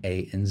between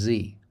A and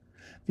Z.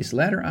 This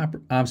latter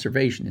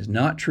observation is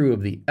not true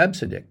of the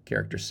EBCDIC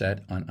character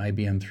set on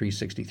IBM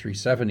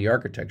 360-370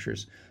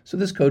 architectures, so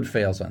this code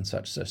fails on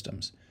such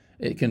systems.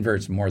 It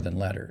converts more than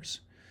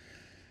letters.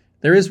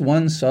 There is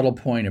one subtle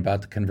point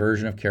about the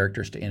conversion of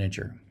characters to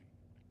integer.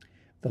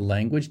 The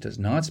language does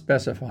not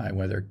specify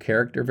whether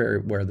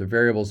the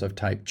variables of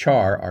type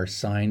char are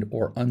signed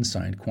or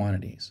unsigned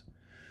quantities.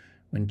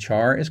 When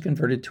char is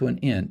converted to an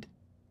int,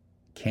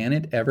 can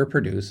it ever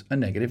produce a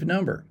negative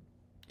number?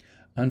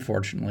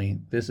 Unfortunately,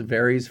 this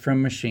varies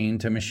from machine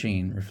to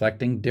machine,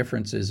 reflecting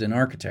differences in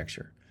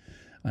architecture.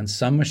 On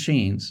some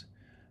machines,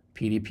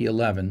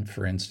 PDP-11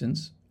 for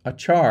instance, a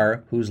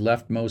char whose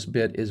leftmost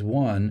bit is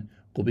 1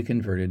 will be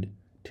converted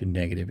to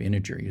negative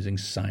integer using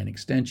sign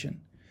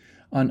extension.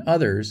 On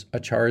others, a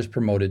char is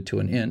promoted to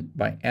an int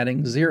by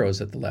adding zeros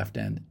at the left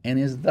end and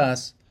is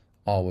thus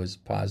always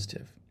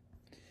positive.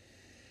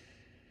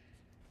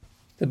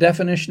 The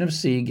definition of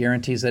C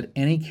guarantees that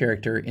any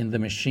character in the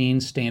machine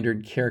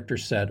standard character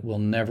set will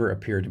never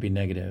appear to be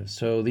negative,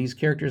 so these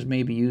characters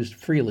may be used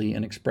freely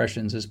in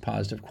expressions as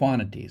positive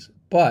quantities,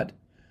 but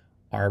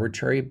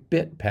arbitrary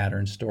bit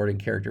patterns stored in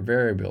character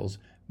variables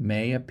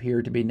may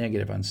appear to be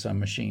negative on some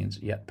machines,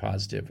 yet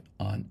positive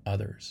on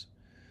others.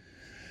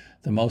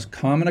 The most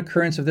common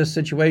occurrence of this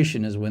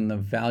situation is when the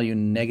value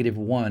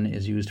 -1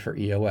 is used for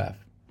EOF.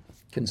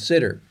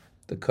 Consider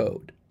the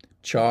code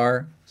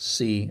char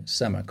C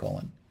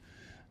semicolon.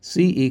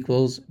 C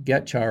equals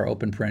get char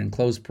open paren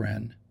close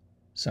paren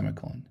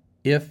semicolon.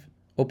 If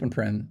open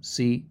paren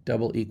C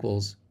double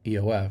equals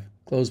EOF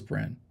close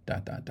paren ...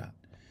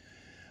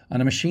 On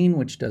a machine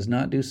which does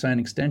not do sign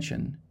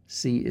extension,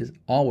 C is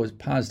always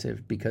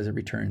positive because it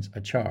returns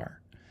a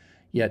char.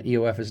 Yet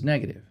EOF is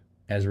negative.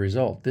 As a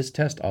result, this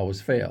test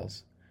always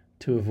fails.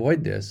 To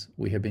avoid this,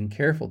 we have been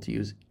careful to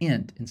use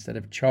int instead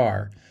of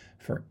char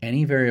for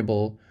any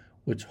variable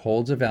which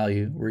holds a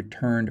value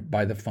returned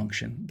by the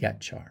function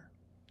getChar.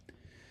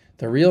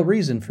 The real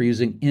reason for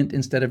using int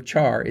instead of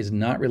char is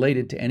not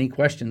related to any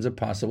questions of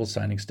possible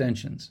sign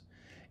extensions.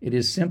 It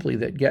is simply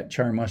that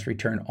getChar must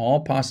return all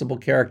possible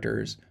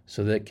characters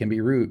so that it can be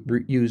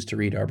used to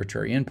read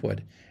arbitrary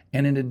input,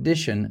 and in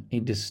addition,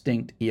 a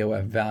distinct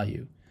EOF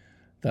value.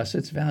 Thus,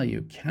 its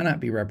value cannot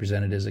be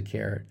represented as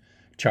a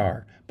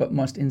char, but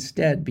must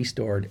instead be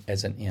stored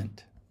as an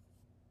int.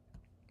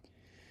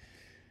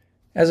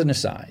 As an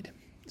aside,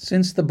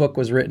 since the book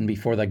was written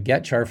before the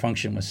getChar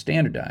function was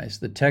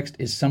standardized, the text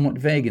is somewhat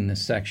vague in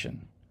this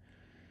section.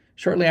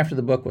 Shortly after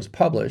the book was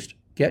published,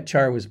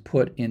 getChar was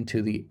put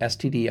into the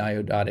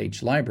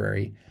stdio.h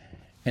library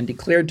and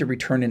declared to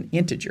return an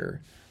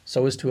integer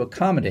so as to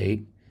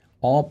accommodate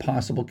all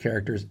possible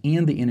characters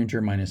and the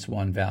integer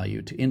 -1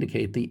 value to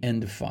indicate the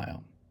end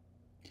file.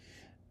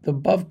 The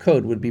above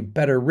code would be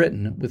better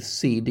written with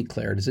C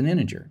declared as an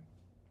integer.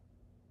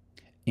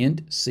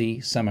 Int C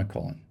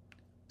semicolon.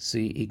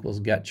 C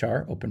equals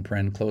getChar, open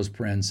paren, close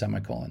paren,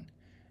 semicolon.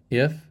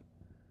 If,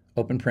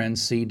 open paren,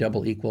 C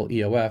double equal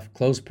EOF,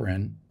 close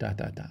paren, ...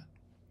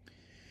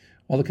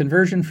 While the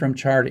conversion from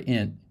char to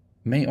int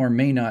may or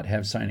may not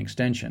have sign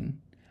extension,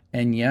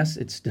 and yes,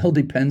 it still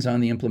depends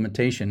on the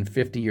implementation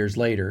 50 years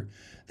later,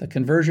 the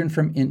conversion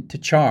from int to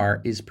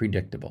char is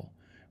predictable,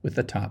 with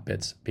the top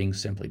bits being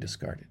simply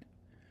discarded.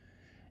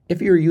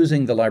 If you're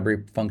using the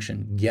library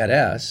function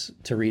getS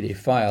to read a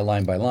file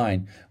line by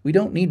line, we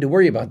don't need to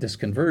worry about this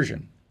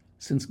conversion.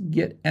 Since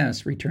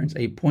getS returns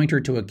a pointer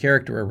to a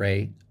character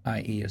array,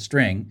 i.e. a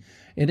string,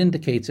 it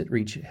indicates it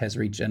has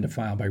reached end of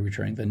file by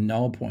returning the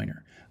null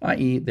pointer,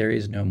 i.e. there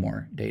is no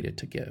more data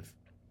to give.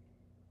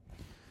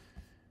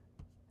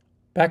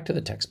 Back to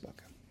the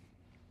textbook.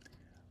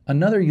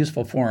 Another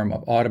useful form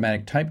of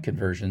automatic type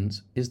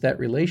conversions is that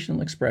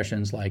relational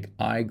expressions like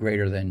I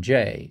greater than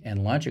j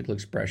and logical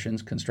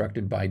expressions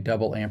constructed by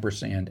double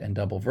ampersand and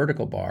double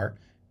vertical bar,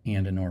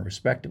 and or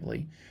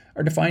respectively,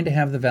 are defined to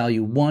have the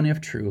value 1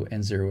 if true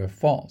and 0 if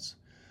false.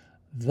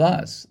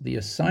 Thus, the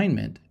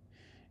assignment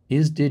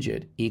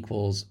isDigit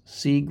equals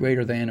C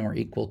greater than or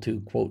equal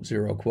to quote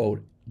 0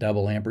 quote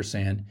double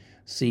ampersand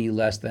C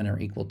less than or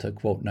equal to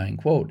quote 9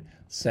 quote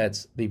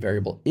sets the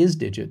variable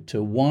isDigit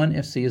to 1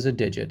 if C is a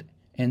digit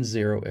and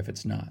 0 if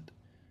it's not.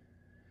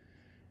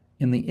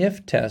 In the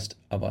if test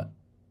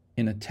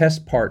in a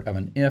test part of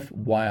an if,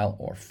 while,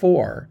 or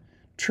for,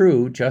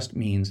 true just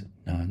means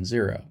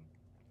non-zero.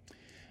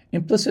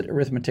 Implicit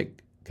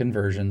arithmetic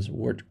conversions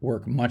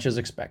work much as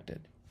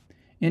expected.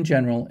 In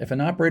general, if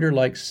an operator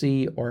like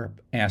C or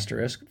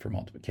asterisk for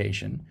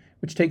multiplication,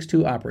 which takes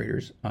two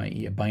operators,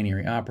 i.e. a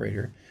binary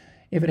operator,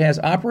 if it has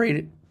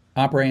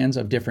operands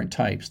of different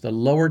types, the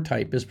lower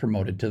type is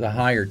promoted to the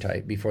higher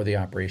type before the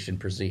operation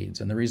proceeds,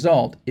 and the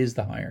result is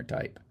the higher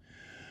type.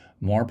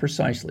 More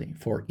precisely,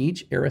 for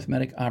each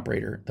arithmetic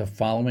operator, the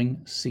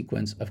following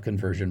sequence of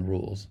conversion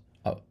rules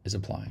is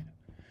applied.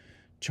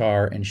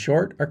 Char and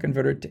short are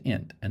converted to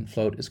int, and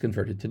float is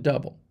converted to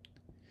double.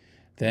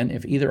 Then,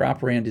 if either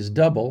operand is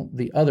double,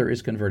 the other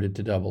is converted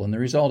to double, and the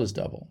result is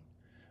double.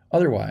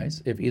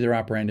 Otherwise, if either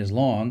operand is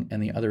long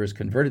and the other is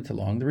converted to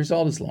long, the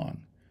result is long.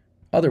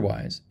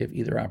 Otherwise, if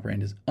either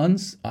operand is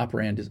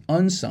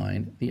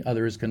unsigned, the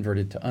other is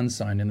converted to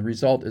unsigned, and the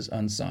result is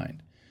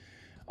unsigned.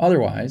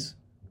 Otherwise,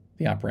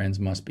 the operands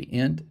must be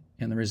int,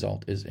 and the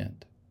result is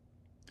int.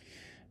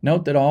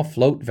 Note that all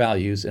float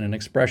values in an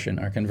expression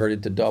are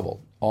converted to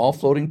double. All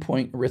floating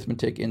point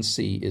arithmetic in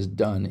C is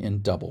done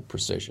in double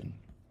precision.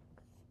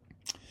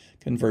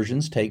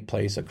 Conversions take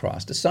place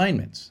across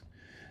assignments.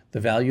 The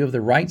value of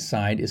the right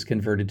side is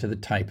converted to the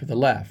type of the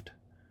left,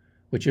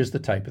 which is the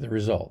type of the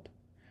result.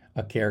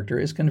 A character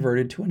is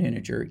converted to an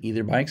integer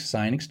either by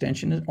sign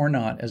extension or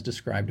not, as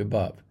described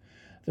above.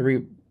 The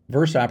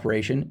reverse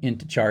operation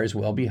int to char is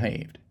well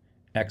behaved.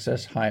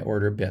 Excess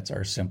high-order bits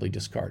are simply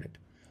discarded.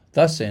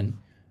 Thus in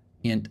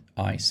int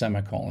I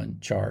semicolon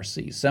char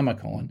C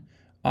semicolon,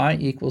 I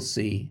equals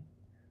C,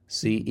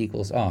 C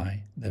equals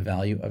I, the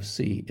value of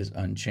C is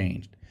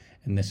unchanged.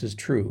 And this is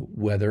true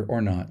whether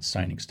or not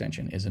sign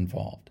extension is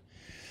involved.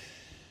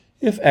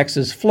 If x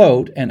is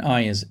float and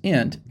I is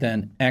int,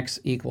 then x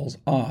equals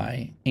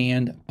I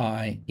and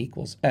I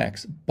equals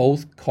x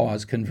both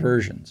cause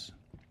conversions.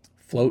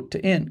 Float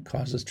to int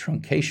causes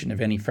truncation of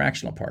any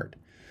fractional part.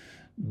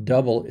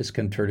 Double is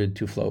converted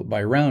to float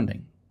by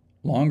rounding.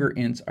 Longer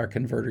ints are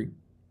converted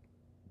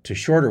to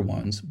shorter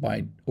ones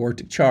or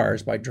to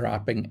chars by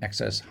dropping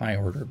excess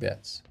high-order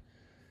bits.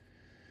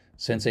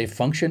 Since a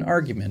function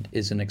argument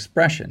is an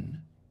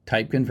expression,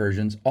 type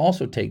conversions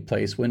also take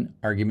place when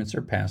arguments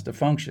are passed to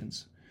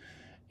functions.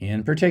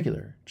 In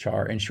particular,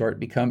 char and short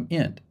become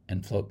int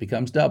and float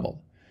becomes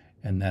double,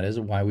 and that is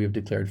why we have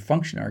declared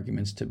function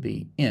arguments to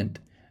be int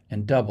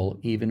and double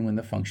even when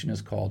the function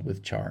is called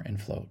with char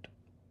and float.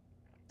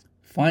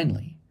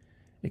 Finally,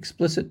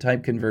 explicit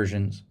type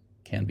conversions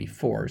can be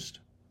forced,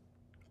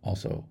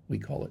 also we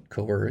call it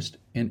coerced,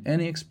 in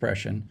any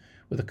expression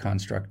with a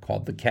construct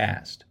called the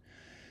cast.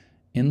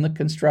 In the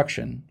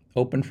construction,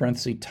 open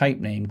parenthesis type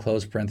name,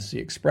 close parenthesis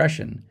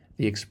expression,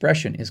 the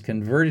expression is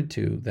converted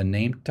to the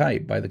named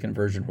type by the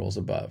conversion rules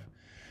above.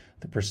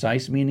 The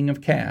precise meaning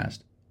of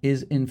cast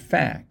is in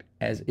fact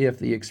as if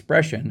the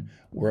expression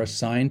were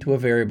assigned to a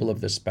variable of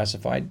the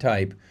specified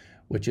type,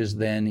 which is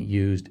then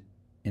used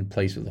in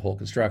place of the whole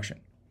construction.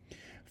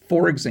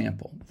 For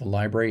example, the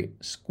library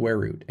square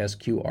root,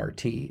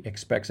 sqrt,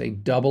 expects a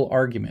double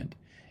argument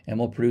and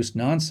will produce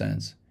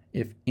nonsense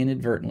if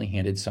inadvertently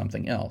handed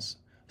something else.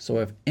 So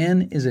if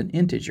n is an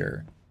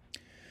integer,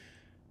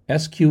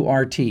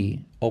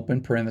 sqrt,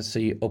 open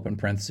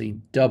parenthesis,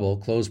 double,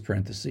 close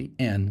parenthesis,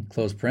 n,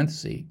 close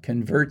parenthesis,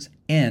 converts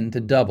n to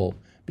double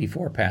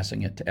before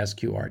passing it to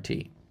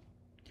sqrt.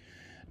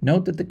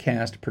 Note that the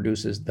cast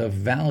produces the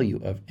value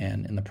of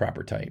n in the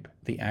proper type.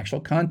 The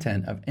actual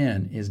content of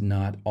n is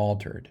not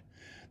altered.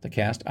 The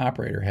cast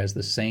operator has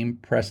the same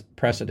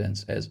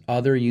precedence as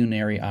other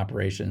unary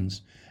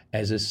operations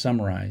as is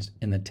summarized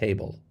in the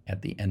table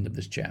at the end of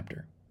this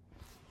chapter.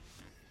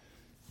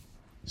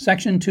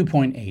 Section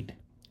 2.8,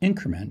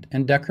 Increment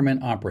and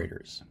Decrement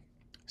Operators.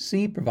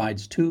 C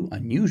provides two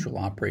unusual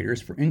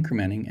operators for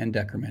incrementing and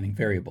decrementing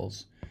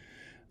variables.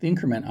 The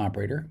increment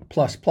operator,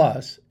 plus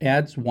plus,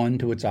 adds 1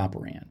 to its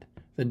operand.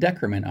 The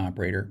decrement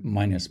operator,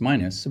 minus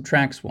minus,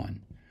 subtracts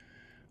 1.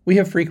 We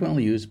have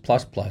frequently used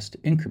plus plus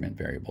to increment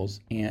variables,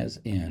 as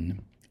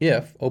in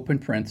if, open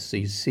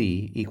parenthesis,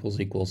 C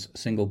equals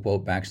single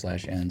quote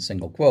backslash n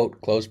single quote,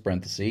 close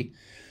parenthesis,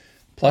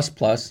 plus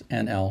plus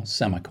NL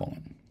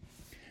semicolon.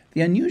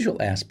 The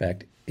unusual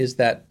aspect is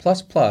that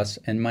plus plus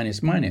and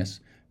minus minus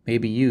may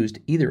be used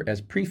either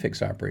as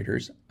prefix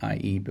operators,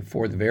 i.e.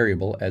 before the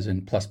variable as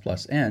in plus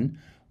plus n,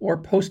 or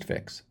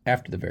postfix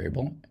after the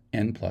variable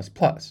n plus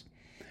plus.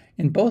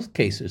 In both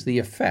cases, the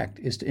effect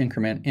is to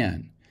increment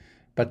n,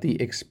 but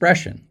the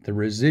expression, the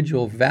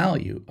residual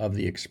value of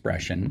the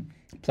expression,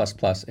 plus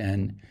plus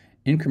n,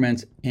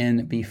 increments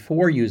n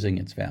before using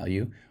its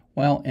value,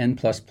 while n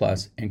plus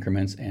plus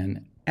increments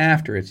n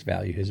after its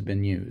value has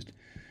been used.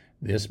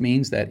 This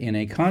means that in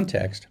a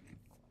context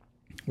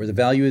where the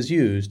value is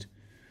used,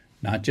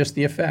 not just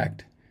the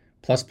effect,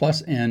 plus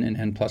plus n and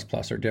n plus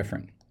plus are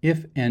different.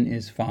 If n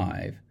is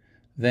 5,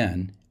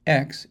 then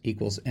x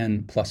equals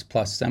n plus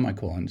plus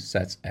semicolon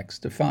sets x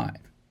to 5,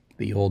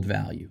 the old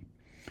value.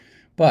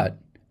 But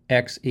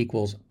x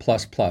equals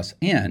plus plus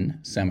n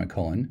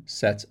semicolon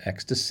sets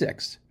x to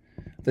 6,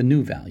 the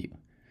new value.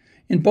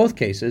 In both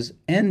cases,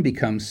 n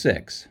becomes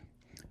 6.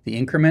 The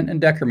increment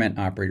and decrement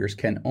operators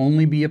can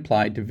only be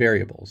applied to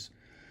variables.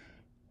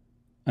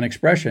 An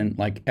expression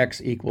like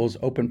x equals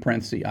open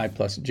parenthesis I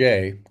plus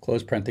j,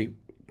 close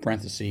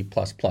parenthesis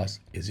plus plus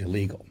is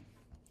illegal.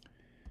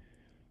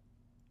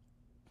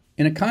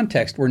 In a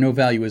context where no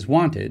value is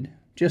wanted,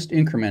 just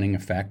incrementing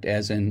effect,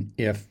 as in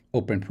if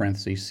open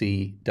parenthesis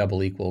c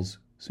double equals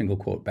single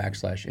quote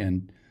backslash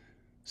n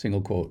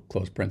single quote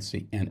close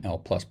parenthesis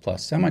nl plus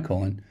plus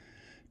semicolon,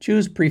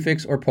 choose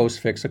prefix or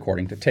postfix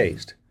according to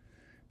taste.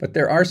 But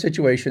there are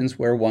situations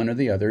where one or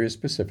the other is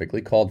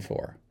specifically called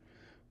for.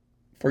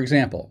 For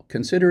example,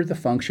 consider the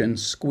function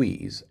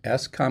squeeze,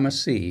 s,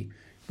 c,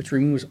 which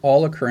removes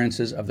all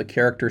occurrences of the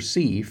character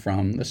c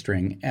from the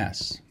string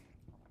s.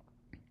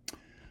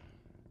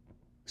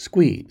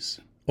 Squeeze,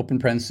 open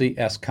parenthesis,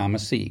 s,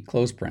 c,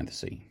 close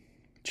parenthesis.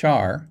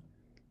 Char,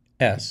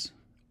 s,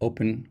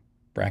 open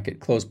bracket,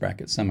 close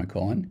bracket,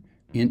 semicolon,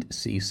 int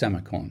c,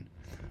 semicolon.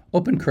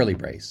 Open curly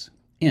brace,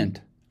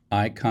 int,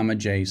 I comma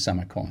j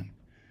semicolon.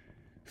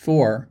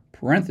 4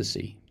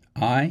 parenthesis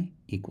I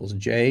equals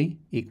j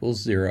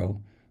equals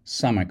 0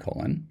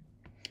 semicolon.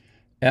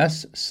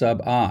 S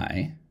sub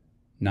I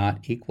not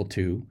equal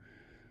to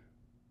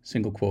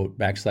single quote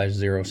backslash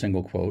 0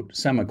 single quote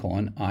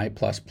semicolon I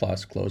plus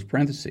plus close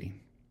parenthesis.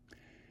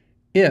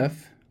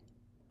 If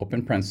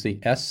open parenthesis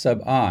S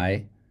sub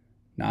I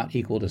not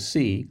equal to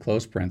C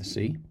close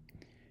parenthesis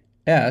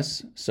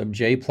S sub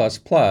j plus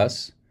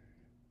plus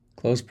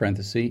close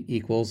parenthesis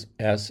equals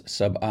S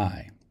sub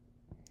I.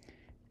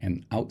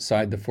 And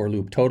outside the for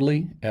loop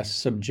totally, S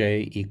sub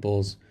j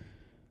equals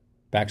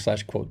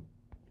backslash quote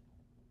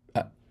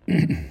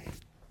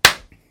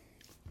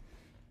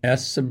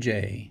S sub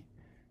j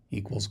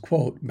equals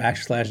quote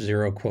backslash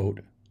 0 quote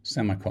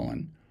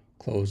semicolon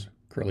close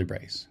curly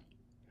brace.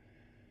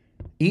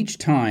 Each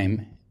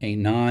time a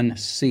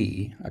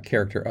non-C, a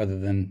character other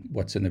than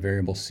what's in the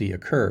variable C,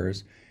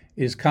 occurs,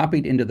 it is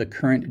copied into the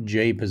current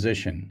j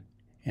position,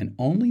 and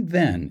only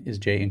then is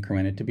j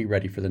incremented to be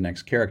ready for the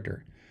next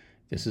character.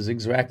 This is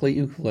exactly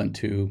equivalent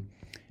to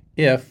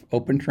if,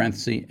 open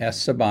parenthesis, S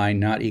sub I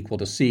not equal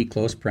to C,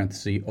 close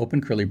parenthesis,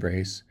 open curly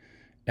brace,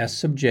 S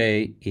sub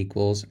j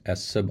equals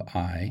S sub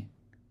I,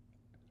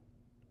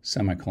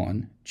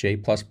 semicolon, j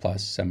plus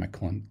plus,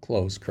 semicolon,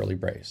 close curly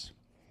brace.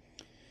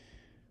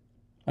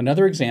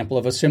 Another example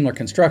of a similar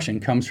construction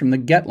comes from the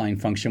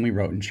getLine function we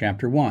wrote in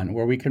Chapter 1,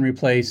 where we can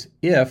replace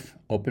if,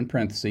 open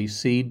parenthesis,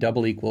 C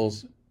double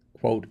equals,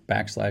 quote,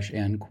 backslash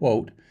n,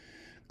 quote,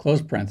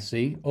 close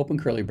parenthesis, open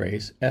curly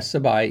brace, S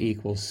sub I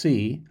equals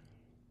C,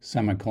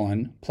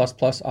 semicolon, plus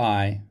plus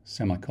I,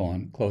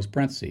 semicolon, close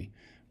parenthesis,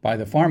 by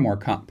the far more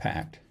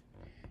compact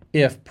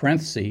if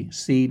parenthesis,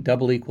 C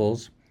double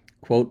equals,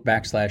 quote,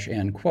 backslash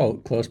n,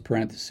 quote, close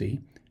parenthesis,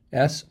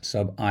 S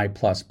sub I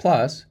plus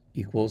plus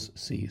equals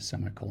C,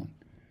 semicolon.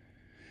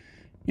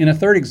 In a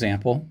third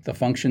example, the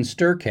function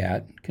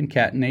stircat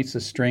concatenates the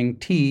string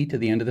T to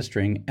the end of the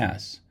string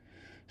S.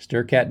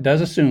 Stircat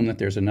does assume that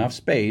there's enough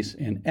space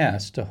in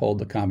S to hold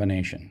the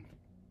combination.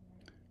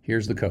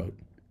 Here's the code.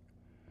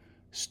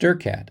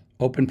 Stircat,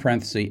 open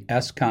parenthesis,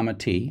 S comma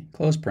T,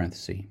 close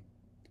parenthesis.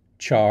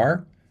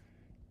 Char,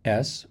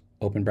 S,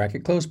 open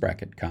bracket, close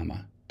bracket,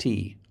 comma,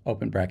 T,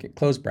 open bracket,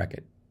 close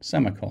bracket,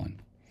 semicolon.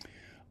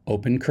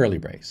 Open curly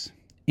brace.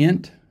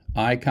 Int,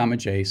 I comma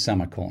j,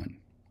 semicolon.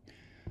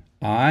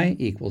 I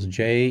equals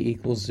j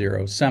equals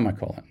 0,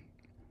 semicolon.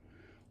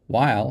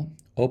 While,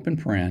 open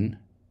paren,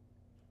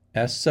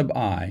 S sub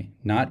I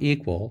not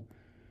equal,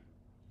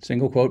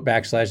 single quote,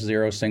 backslash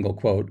 0, single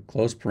quote,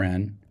 close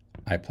paren,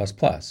 I plus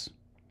plus.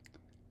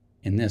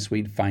 In this,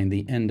 we'd find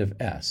the end of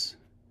S.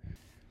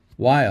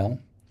 While,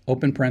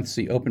 open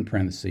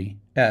parenthesis,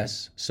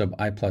 S sub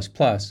I plus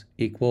plus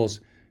equals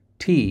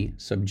T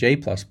sub j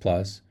plus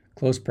plus,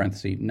 close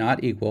parenthesis,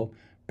 not equal,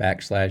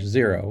 backslash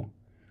 0,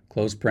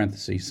 close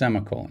parenthesis,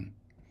 semicolon.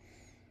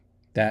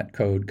 That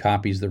code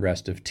copies the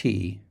rest of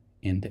T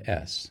into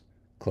S,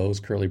 close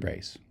curly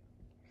brace.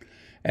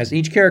 As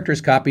each character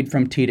is copied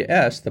from T to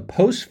S, the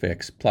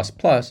postfix plus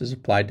plus is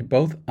applied to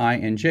both I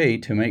and j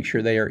to make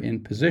sure they are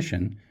in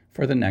position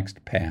for the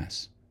next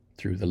pass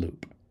through the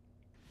loop.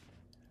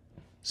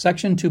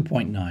 Section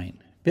 2.9,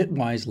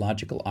 Bitwise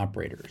Logical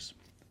Operators.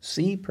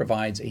 C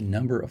provides a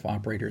number of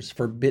operators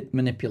for bit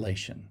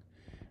manipulation.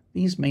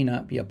 These may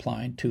not be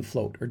applied to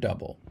float or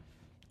double.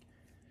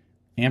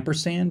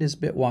 Ampersand is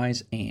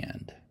bitwise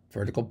AND.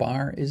 Vertical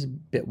bar is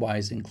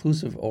bitwise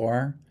inclusive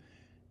OR.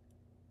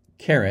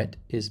 Caret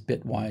is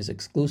bitwise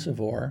exclusive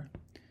OR.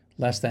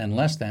 Less than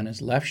is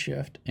left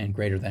shift, and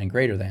greater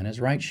than is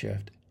right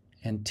shift.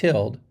 And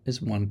tilde is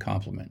one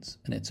complements,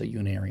 and it's a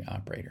unary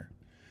operator.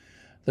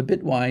 The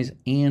bitwise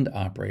AND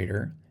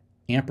operator,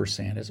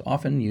 ampersand, is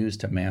often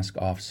used to mask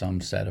off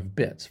some set of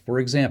bits. For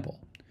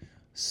example,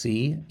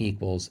 C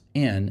equals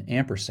N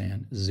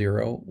ampersand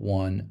 0,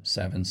 1,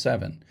 7,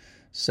 7.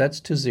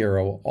 Sets to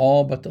 0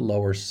 all but the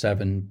lower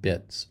 7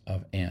 bits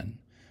of N.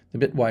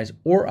 The bitwise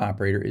OR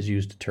operator is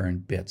used to turn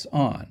bits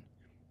on.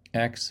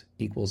 X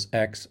equals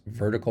X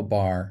vertical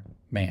bar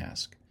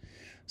mask.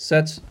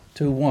 Sets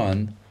to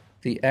 1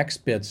 the X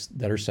bits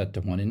that are set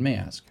to 1 in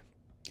mask.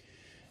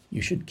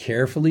 You should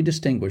carefully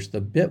distinguish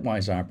the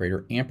bitwise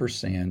operator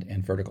ampersand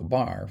and vertical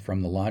bar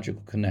from the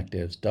logical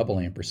connectives double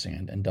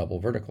ampersand and double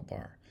vertical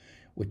bar,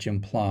 which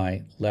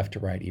imply left to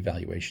right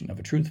evaluation of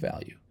a truth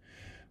value.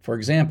 For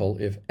example,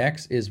 if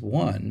X is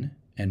 1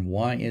 and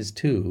Y is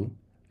 2,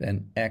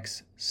 then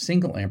X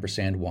single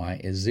ampersand Y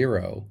is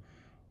 0,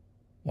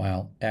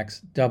 while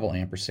X double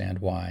ampersand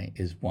Y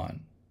is 1.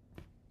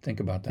 Think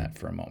about that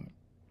for a moment.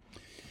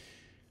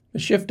 The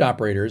shift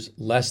operators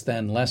less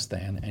than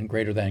and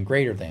greater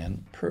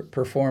than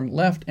perform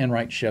left and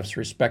right shifts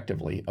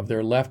respectively of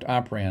their left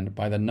operand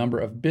by the number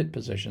of bit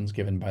positions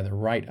given by the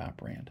right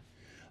operand.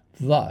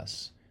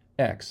 Thus,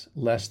 X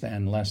less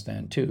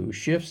than 2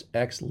 shifts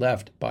X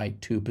left by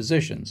 2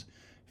 positions,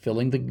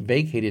 filling the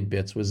vacated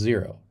bits with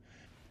 0.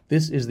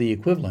 This is the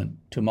equivalent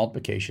to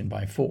multiplication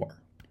by 4.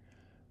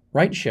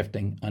 Right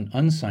shifting an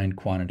unsigned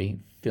quantity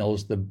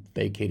fills the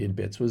vacated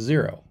bits with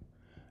 0.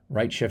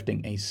 Right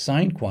shifting a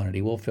signed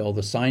quantity will fill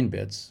the sign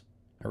bits,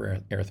 or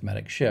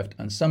arithmetic shift,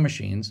 on some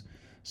machines,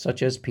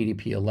 such as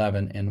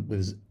PDP-11,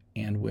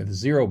 and with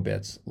 0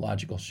 bits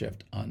logical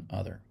shift on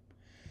other.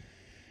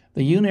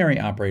 The unary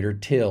operator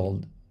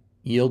tilde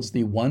yields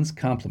the ones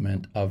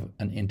complement of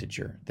an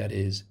integer, that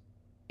is,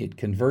 it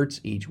converts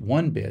each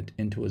 1 bit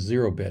into a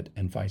 0 bit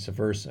and vice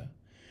versa.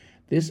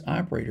 This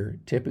operator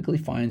typically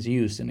finds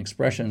use in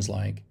expressions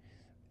like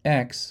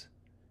x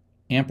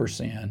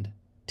ampersand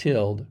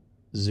tilde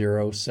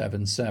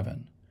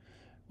 077,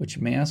 which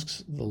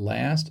masks the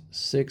last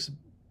 6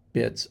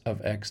 bits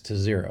of x to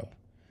 0.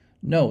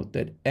 Note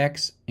that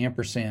x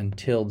ampersand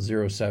tilde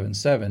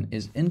 077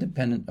 is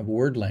independent of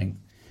word length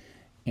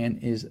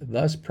and is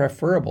thus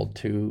preferable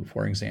to,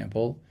 for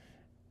example,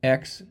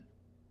 x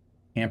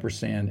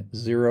ampersand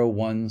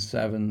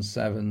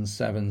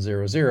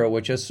 0177700,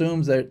 which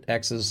assumes that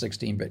x is a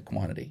 16-bit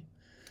quantity.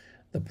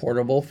 The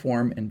portable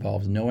form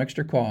involves no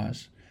extra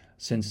cost,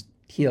 since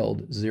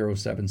tilde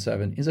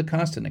 077 is a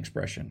constant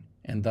expression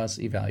and thus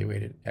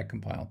evaluated at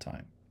compile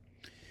time.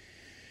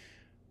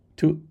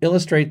 To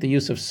illustrate the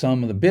use of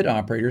some of the bit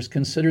operators,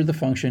 consider the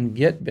function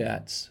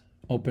getBits,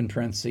 open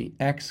parenthesis,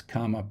 x,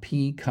 comma,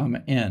 p,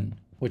 comma, n,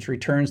 which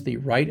returns the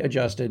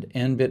right-adjusted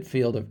n-bit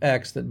field of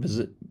x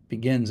that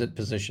begins at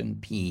position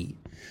p.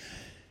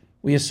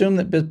 We assume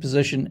that bit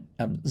position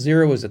of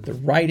 0 is at the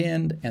right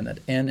end and that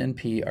n and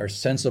p are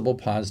sensible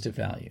positive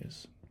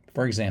values.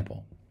 For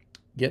example,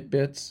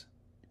 getBits,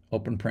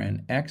 open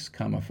paren, x,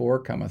 comma, 4,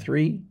 comma,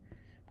 3,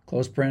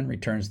 close paren,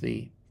 returns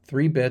the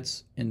 3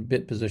 bits in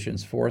bit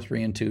positions 4,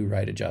 3, and 2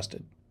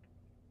 right-adjusted.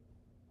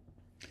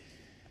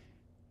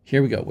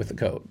 Here we go with the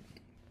code.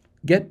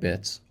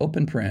 GetBits,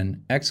 open paren,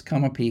 x,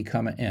 comma, p,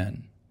 comma,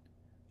 n,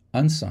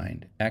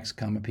 unsigned, x,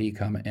 comma, p,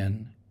 comma,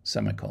 n,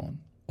 semicolon,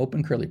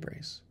 open curly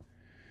brace.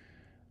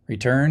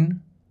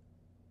 Return,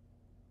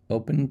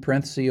 open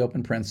parenthesis,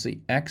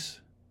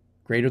 x,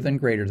 greater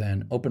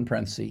than, open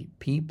parenthesis,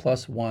 p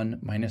plus 1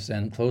 minus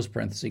n, close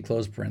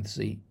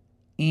parenthesis,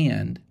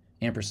 and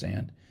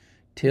ampersand,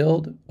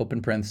 tilde,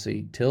 open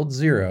parenthesis, tilde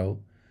 0,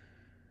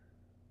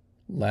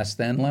 less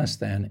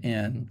than,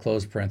 n,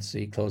 close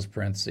parenthesis,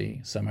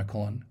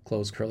 semicolon,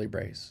 close curly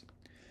brace.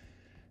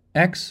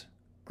 X,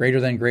 greater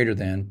than,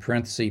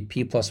 parenthesis,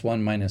 p plus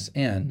 1 minus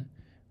n,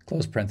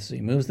 close parenthesis,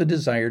 moves the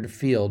desired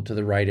field to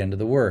the right end of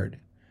the word.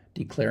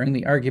 Declaring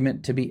the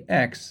argument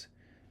x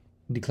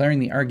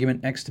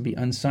to be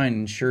unsigned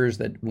ensures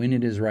that when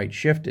it is right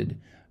shifted,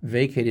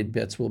 vacated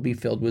bits will be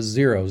filled with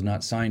zeros,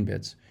 not signed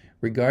bits,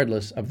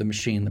 regardless of the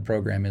machine the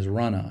program is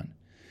run on.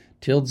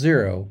 Tilde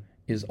 0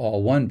 is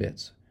all 1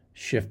 bits.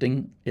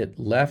 Shifting it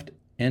left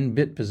n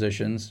bit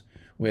positions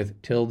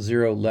with tilde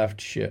 0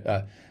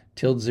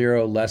 tilde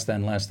 0 less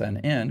than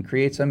n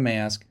creates a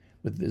mask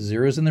with the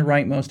zeros in the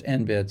rightmost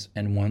n bits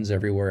and ones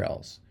everywhere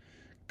else.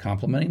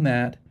 Complementing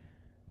that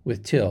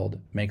with tilde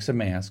makes a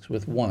mask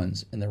with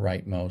ones in the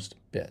rightmost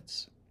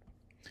bits.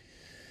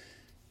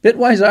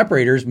 Bitwise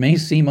operators may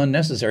seem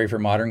unnecessary for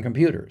modern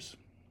computers,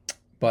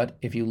 but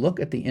if you look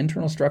at the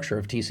internal structure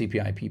of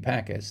TCP/IP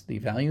packets, the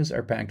values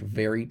are packed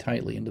very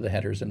tightly into the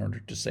headers in order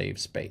to save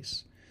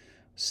space.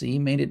 C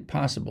made it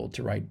possible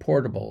to write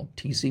portable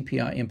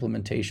TCP/IP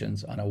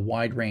implementations on a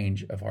wide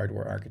range of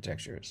hardware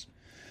architectures.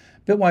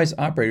 Bitwise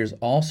operators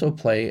also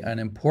play an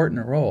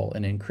important role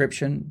in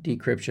encryption,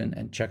 decryption,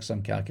 and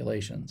checksum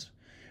calculations.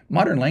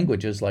 Modern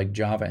languages like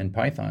Java and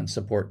Python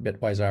support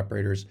bitwise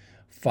operators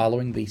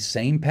following the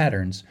same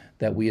patterns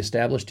that we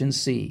established in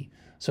C,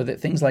 so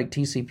that things like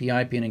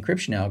TCP/IP and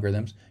encryption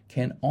algorithms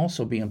can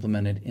also be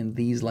implemented in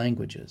these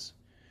languages.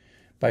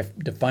 By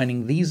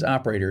defining these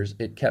operators,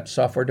 it kept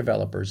software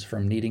developers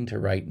from needing to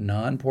write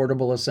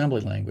non-portable assembly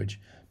language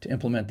to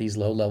implement these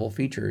low-level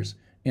features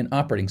in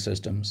operating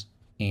systems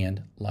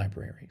and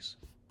libraries.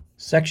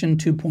 Section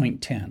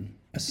 2.10,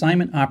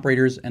 Assignment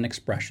Operators and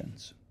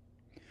Expressions.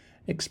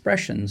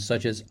 Expressions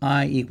such as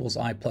I equals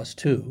I plus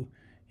 2,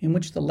 in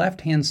which the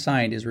left-hand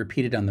side is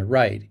repeated on the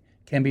right,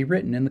 can be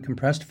written in the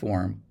compressed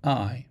form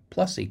I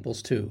plus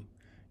equals 2,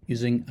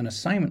 using an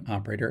assignment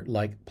operator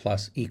like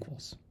plus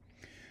equals.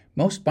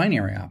 Most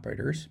binary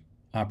operators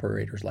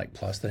like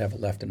plus that have a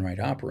left and right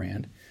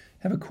operand,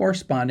 have a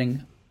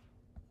corresponding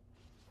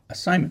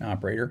assignment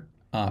operator,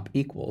 op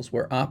equals,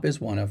 where op is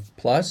one of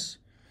plus,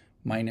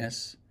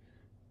 minus,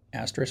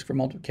 asterisk for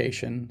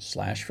multiplication,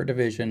 slash for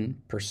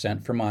division,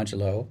 percent for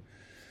modulo,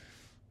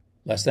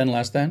 less than,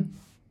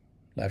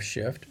 left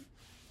shift,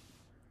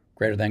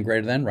 greater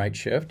than, right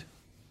shift,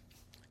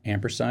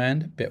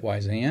 ampersand,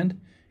 bitwise and,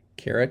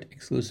 caret,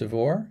 exclusive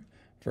or,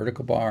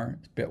 vertical bar,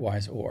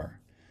 bitwise or.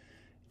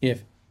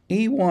 If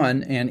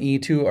E1 and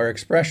E2 are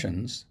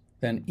expressions,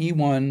 then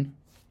E1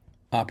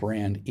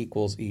 operand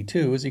equals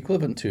E2 is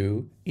equivalent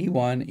to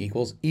E1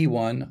 equals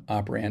E1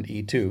 operand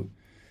E2,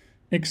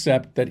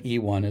 except that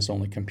E1 is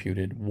only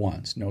computed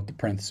once. Note the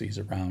parentheses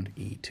around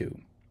E2.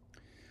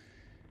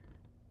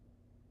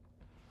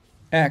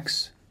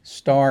 X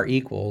star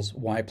equals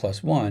Y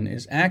plus 1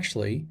 is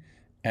actually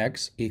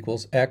X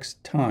equals X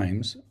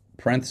times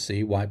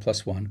parenthesis Y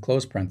plus 1,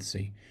 close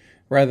parenthesis,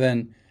 rather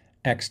than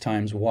x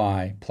times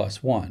y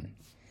plus 1.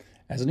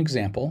 As an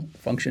example, the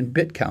function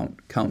bitCount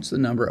counts the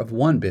number of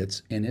 1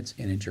 bits in its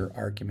integer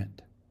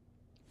argument.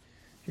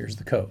 Here's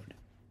the code.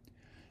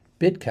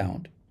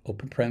 BitCount,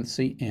 open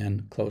parenthesis,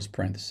 n, close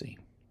parenthesis,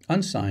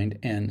 unsigned,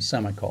 n,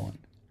 semicolon.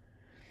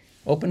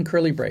 Open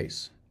curly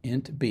brace,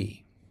 int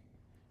b.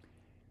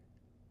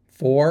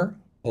 For,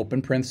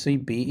 open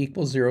parenthesis, b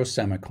equals 0,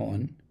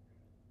 semicolon,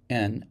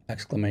 n,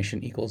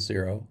 exclamation equals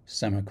 0,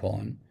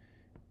 semicolon,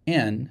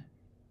 n,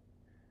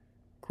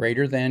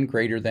 greater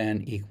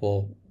than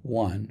equal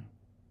 1,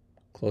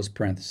 close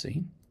parenthesis.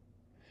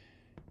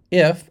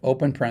 If,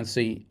 open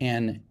parenthesis,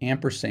 n,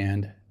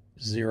 ampersand,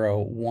 0,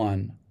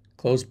 1,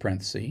 close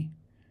parenthesis,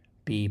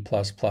 b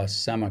plus plus,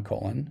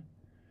 semicolon,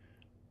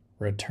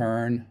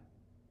 return,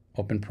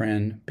 open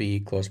paren, b,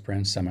 close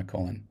paren,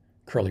 semicolon,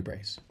 curly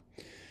brace.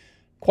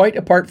 Quite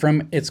apart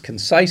from its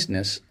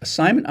conciseness,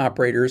 assignment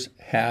operators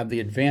have the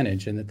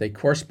advantage in that they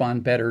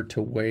correspond better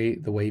to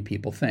the way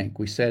people think.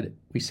 We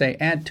say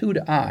add 2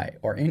 to I,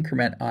 or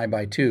increment I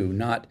by 2,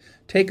 not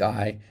take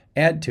I,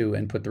 add 2,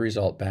 and put the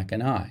result back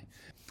in I.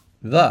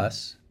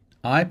 Thus,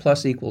 I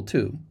plus equal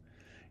 2.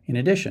 In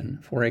addition,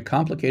 for a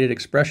complicated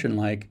expression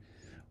like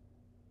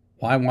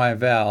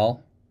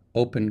yyval,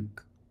 open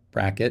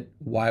bracket,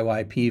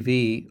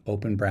 yypv,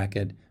 open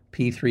bracket,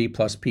 p3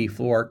 plus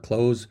p4,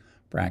 close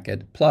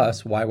bracket,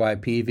 plus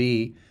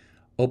yypv,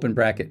 open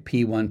bracket,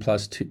 p1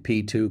 plus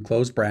p2,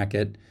 close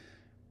bracket,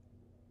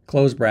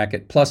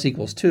 plus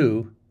equals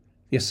 2,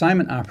 the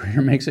assignment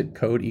operator makes it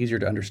code easier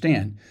to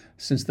understand,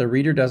 since the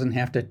reader doesn't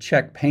have to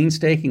check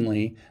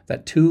painstakingly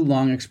that two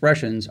long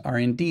expressions are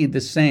indeed the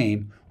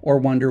same or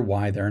wonder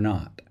why they're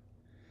not.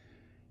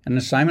 An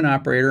assignment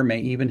operator may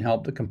even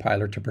help the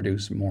compiler to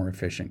produce more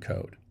efficient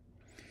code.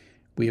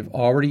 We have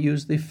already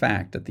used the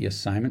fact that the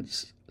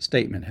assignment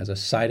statement has a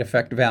side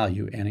effect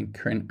value and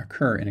can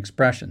occur in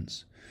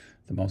expressions.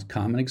 The most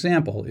common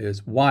example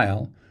is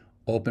while,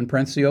 open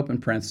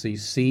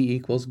parenthesis, c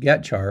equals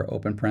getchar,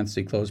 open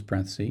parenthesis, close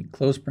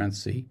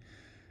parenthesis,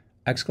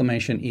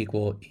 exclamation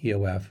equal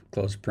EOF,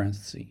 close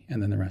parenthesis,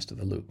 and then the rest of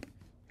the loop.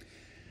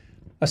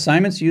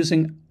 Assignments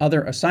using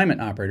other assignment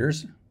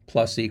operators,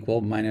 plus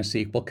equal, minus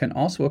equal, can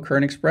also occur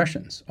in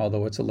expressions,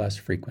 although it's a less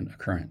frequent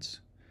occurrence.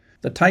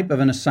 The type of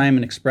an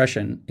assignment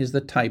expression is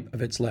the type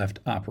of its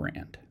left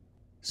operand.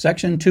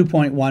 Section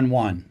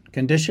 2.11,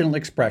 Conditional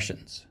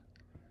Expressions.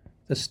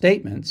 The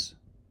statements,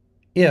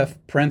 if,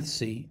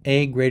 parenthesis,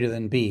 a greater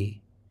than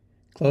b,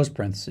 close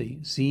parenthesis,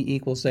 z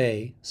equals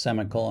a,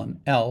 semicolon,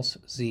 else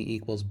z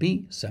equals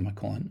b,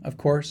 semicolon, of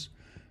course,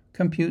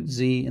 compute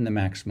z in the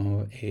maximum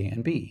of a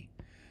and b.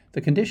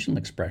 The conditional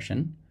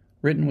expression,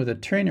 written with a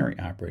ternary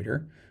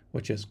operator,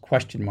 which is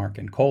question mark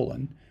and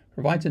colon,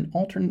 provides an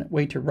alternate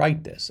way to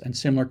write this and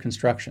similar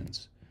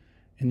constructions.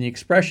 In the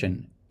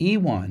expression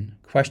E1,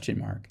 question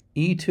mark,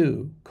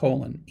 E2,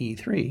 colon,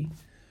 E3,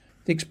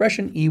 the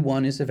expression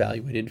E1 is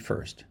evaluated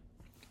first.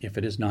 If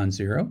it is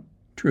non-zero,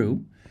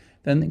 true,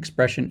 then the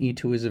expression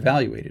E2 is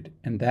evaluated,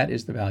 and that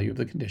is the value of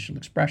the conditional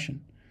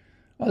expression.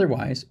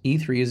 Otherwise,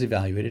 E3 is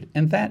evaluated,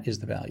 and that is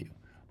the value.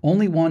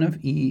 Only one of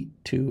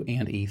E2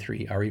 and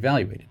E3 are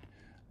evaluated.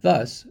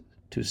 Thus,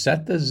 to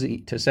set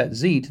z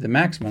to the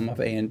maximum of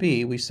a and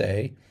b, we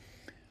say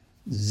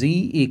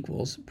z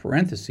equals,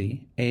 parenthesis,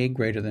 a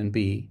greater than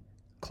b,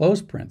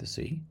 close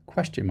parenthesis,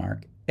 question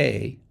mark,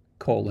 a,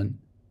 colon,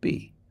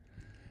 b.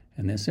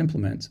 And this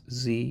implements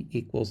z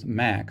equals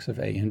max of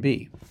a and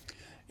b.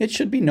 It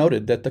should be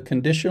noted that the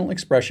conditional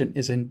expression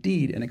is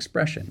indeed an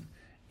expression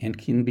and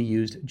can be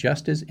used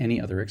just as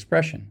any other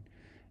expression.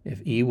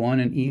 If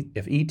E1 and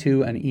if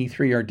E2 and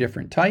E3 are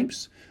different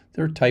types,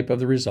 the type of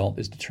the result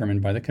is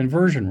determined by the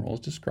conversion rules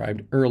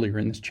described earlier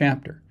in this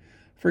chapter.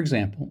 For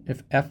example,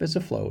 if f is a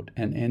float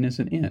and n is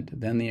an int,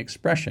 then the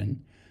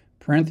expression,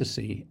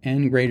 parenthesis,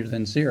 n greater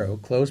than 0,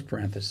 close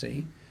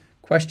parenthesis,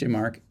 question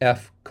mark,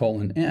 f,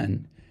 colon,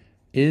 n,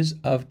 is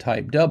of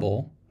type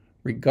double,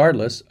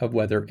 regardless of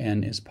whether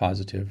n is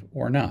positive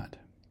or not.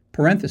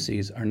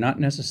 Parentheses are not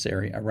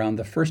necessary around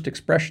the first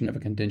expression of a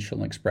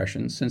conditional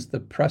expression since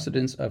the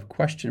precedence of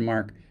question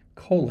mark,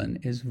 colon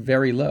is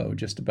very low,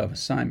 just above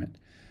assignment.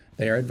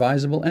 They are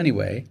advisable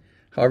anyway,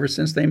 however,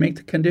 since they make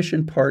the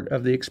condition part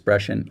of the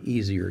expression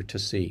easier to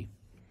see.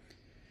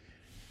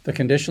 The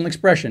conditional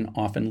expression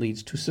often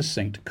leads to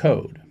succinct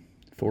code.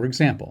 For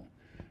example,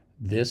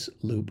 this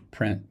loop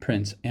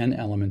prints n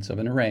elements of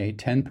an array,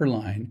 10 per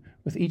line,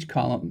 with each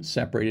column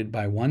separated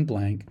by one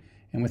blank,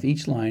 and with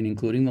each line,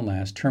 including the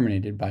last,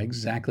 terminated by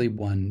exactly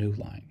one new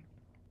line.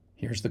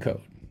 Here's the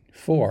code.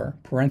 For,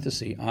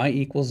 parenthesis, I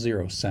equals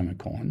 0,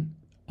 semicolon,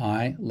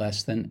 I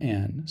less than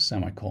n,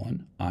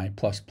 semicolon, I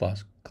plus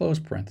plus, close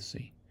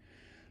parenthesis.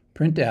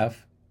 Printf,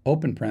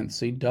 open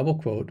parenthesis, double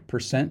quote,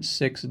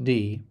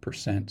 %6d,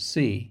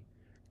 %c,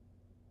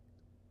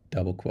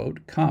 double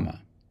quote,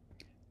 comma,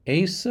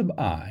 a sub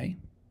I,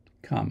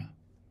 comma,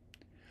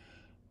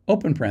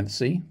 open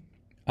parenthesis,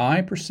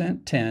 I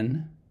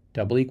 %10,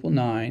 double equal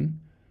 9,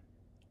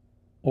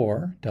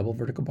 or double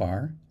vertical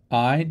bar,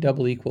 I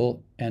double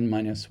equal n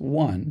minus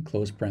 1,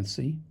 close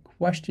parenthesis,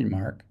 question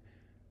mark,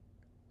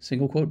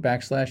 single quote,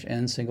 backslash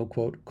n, single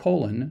quote,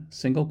 colon,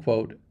 single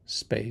quote,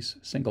 space,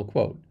 single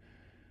quote,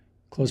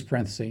 close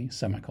parenthesis,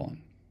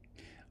 semicolon.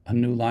 A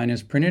new line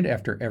is printed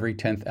after every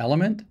 10th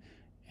element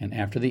and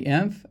after the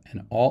nth,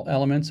 and all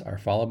elements are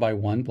followed by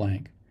one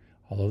blank.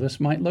 Although this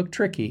might look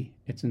tricky,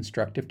 it's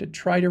instructive to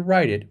try to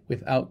write it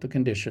without the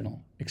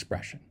conditional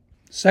expression.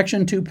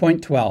 Section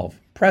 2.12,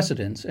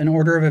 Precedence and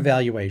Order of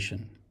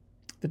Evaluation.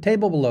 The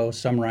table below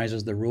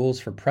summarizes the rules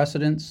for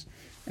precedence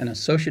and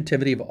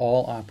associativity of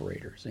all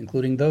operators,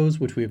 including those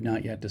which we have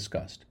not yet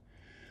discussed.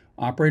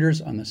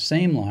 Operators on the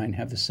same line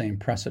have the same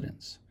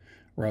precedence.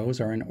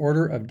 Rows are in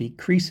order of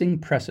decreasing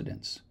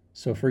precedence.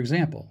 So, for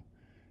example,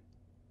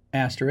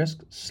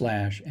 asterisk,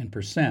 slash, and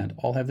percent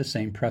all have the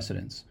same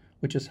precedence,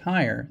 which is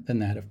higher than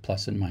that of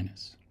plus and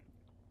minus.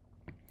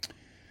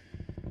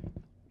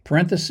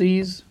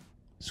 Parentheses,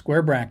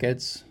 square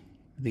brackets,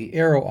 the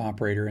arrow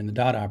operator, and the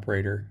dot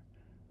operator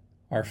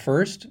are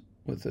first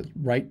with the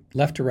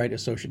left to right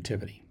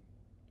associativity.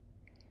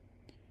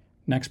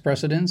 Next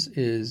precedence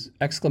is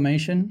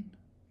exclamation,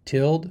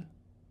 tilde,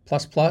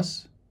 plus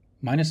plus,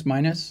 minus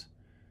minus,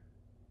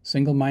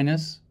 single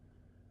minus,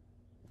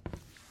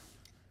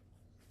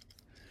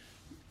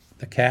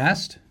 the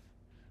cast,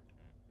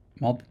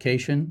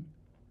 multiplication,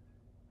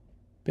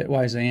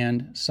 bitwise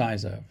and,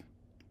 size of,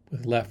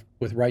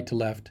 with right to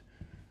left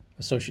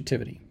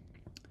associativity.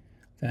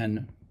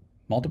 Then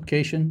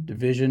multiplication,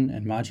 division,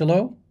 and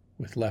modulo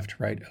with left to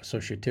right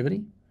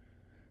associativity.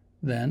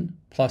 Then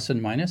plus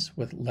and minus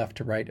with left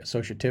to right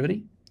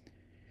associativity.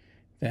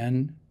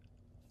 Then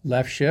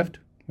left shift,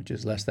 which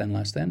is less than,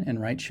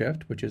 and right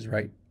shift, which is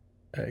right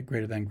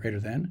greater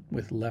than,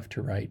 with left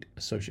to right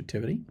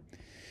associativity.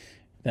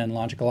 Then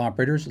logical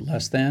operators,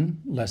 less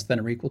than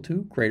or equal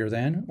to, greater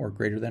than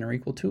or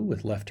equal to,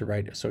 with left to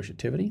right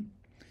associativity.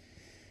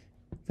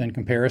 Then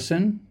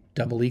comparison,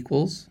 double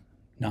equals,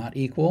 not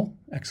equal,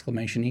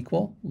 exclamation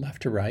equal,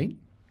 left to right.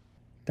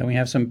 Then we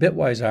have some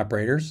bitwise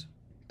operators,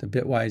 the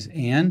bitwise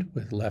and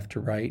with left to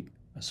right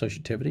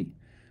associativity.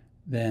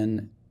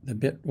 Then the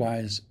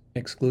bitwise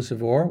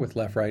exclusive or with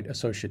left-right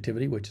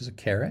associativity, which is a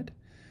caret.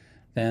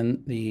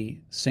 Then the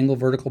single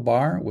vertical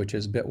bar, which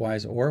is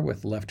bitwise or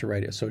with left to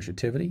right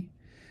associativity.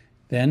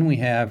 Then we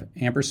have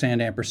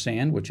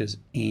ampersand, which is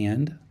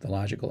and, the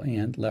logical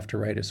and, left to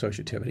right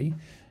associativity.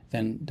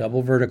 Then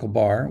double vertical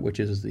bar, which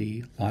is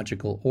the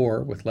logical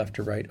or with left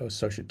to right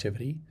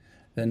associativity.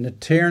 Then the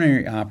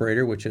ternary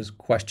operator, which is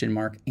question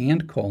mark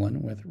and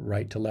colon with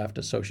right to left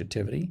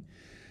associativity.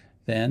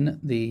 Then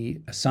the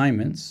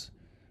assignments,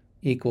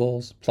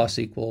 equals, plus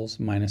equals,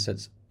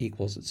 minus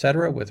equals,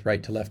 etc., with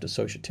right to left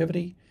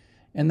associativity.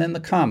 And then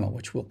the comma,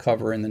 which we'll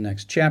cover in the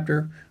next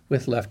chapter,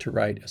 with left to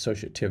right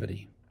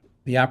associativity.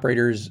 The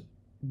operators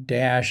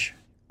dash,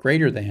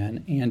 greater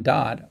than, and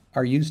dot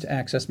are used to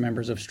access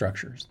members of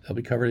structures. They'll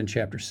be covered in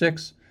Chapter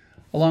 6,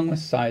 along with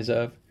size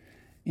of,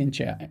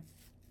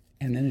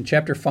 and then in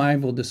Chapter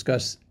 5, we'll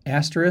discuss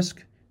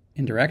asterisk,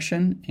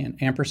 indirection,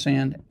 and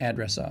ampersand,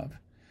 address of.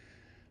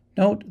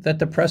 Note that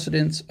the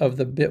precedence of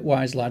the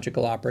bitwise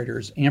logical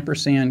operators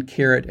ampersand,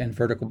 caret, and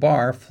vertical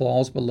bar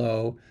falls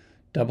below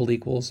double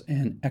equals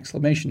and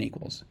exclamation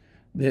equals.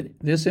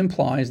 This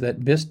implies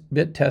that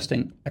bit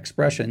testing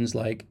expressions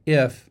like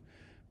if,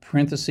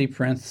 parenthesis,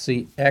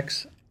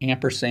 x,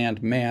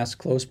 ampersand, mass,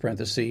 close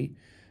parenthesis,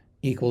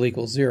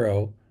 equal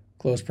 0,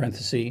 close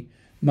parenthesis,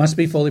 must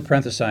be fully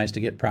parenthesized to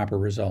get proper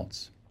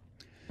results.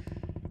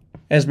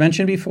 As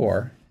mentioned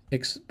before,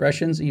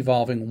 expressions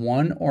involving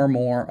one or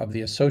more of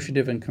the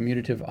associative and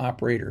commutative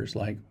operators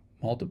like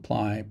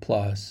multiply,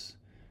 plus,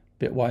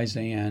 bitwise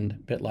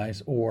and,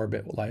 bitwise or,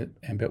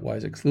 and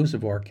bitwise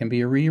exclusive or can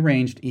be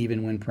rearranged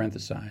even when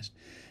parenthesized.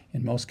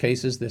 In most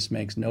cases, this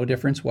makes no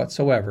difference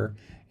whatsoever.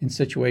 In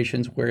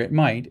situations where it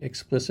might,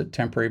 explicit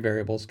temporary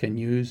variables can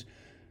use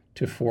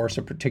to force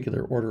a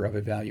particular order of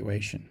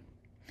evaluation.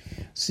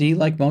 C,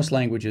 like most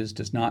languages,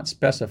 does not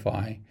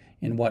specify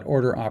in what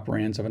order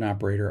operands of an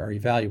operator are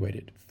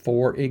evaluated.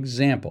 For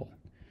example,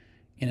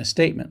 in a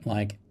statement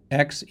like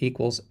x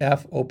equals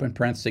f, open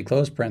parenthesis,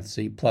 close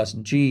parenthesis, plus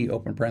g,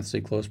 open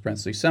parenthesis, close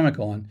parenthesis,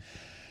 semicolon,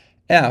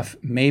 f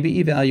may be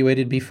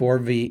evaluated before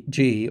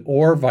g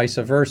or vice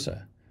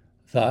versa.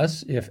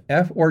 Thus, if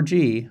f or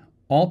g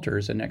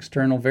alters an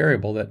external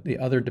variable that the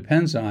other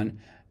depends on,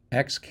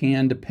 x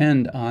can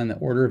depend on the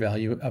order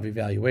value of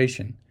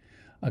evaluation.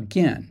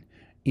 Again,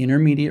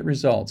 intermediate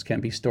results can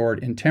be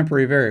stored in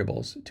temporary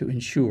variables to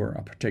ensure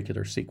a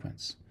particular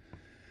sequence.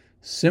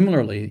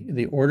 Similarly,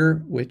 the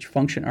order which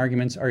function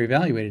arguments are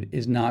evaluated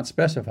is not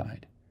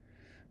specified.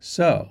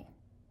 So,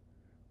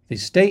 the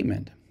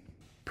statement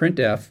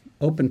printf,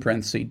 open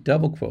parenthesis,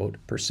 double quote,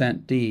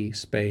 %d,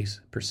 space,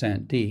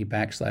 %d,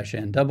 backslash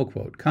n, double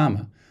quote,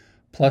 comma,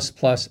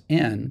 plus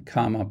n,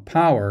 comma,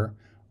 power,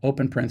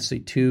 open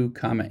parenthesis, 2,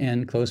 comma,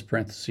 n, close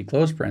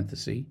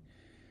parenthesis,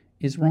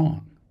 is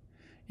wrong.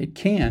 It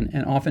can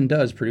and often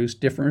does produce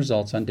different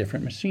results on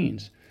different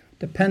machines,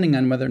 depending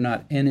on whether or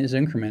not n is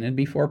incremented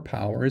before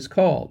power is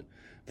called.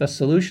 The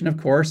solution, of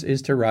course,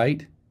 is to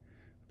write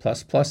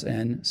plus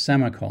n,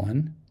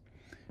 semicolon,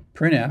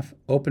 printf,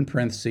 open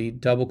parenthesis,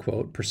 double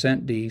quote,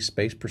 %d,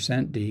 space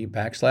 %d,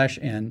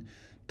 \n,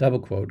 double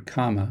quote,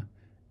 comma,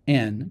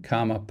 n,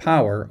 comma,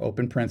 power,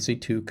 open parenthesis,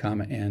 2,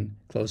 comma, n,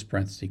 close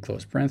parenthesis,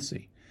 close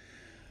parenthesis.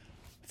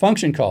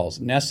 Function calls,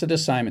 nested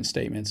assignment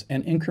statements,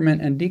 and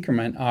increment and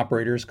decrement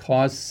operators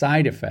cause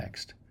side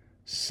effects.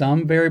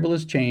 Some variable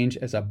is changed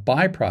as a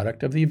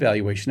byproduct of the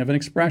evaluation of an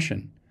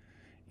expression.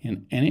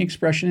 In any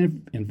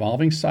expression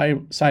involving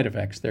side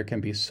effects, there can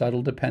be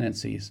subtle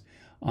dependencies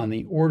on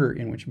the order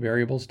in which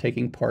variables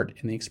taking part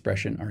in the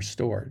expression are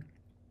stored.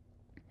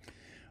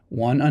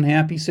 One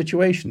unhappy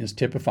situation is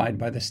typified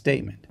by the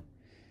statement,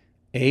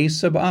 A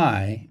sub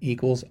I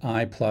equals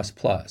I plus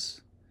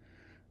plus.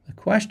 The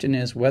question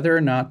is whether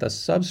or not the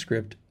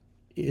subscript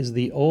is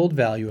the old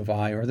value of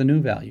I or the new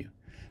value.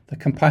 The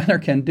compiler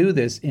can do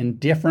this in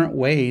different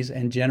ways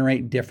and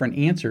generate different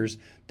answers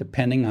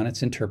depending on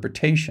its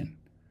interpretation.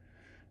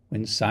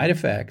 When side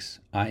effects,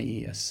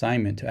 i.e.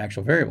 assignment to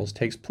actual variables,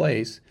 takes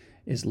place,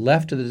 is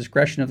left to the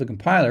discretion of the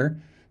compiler,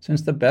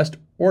 since the best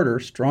order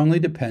strongly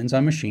depends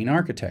on machine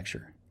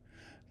architecture.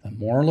 The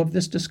moral of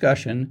this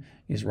discussion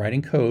is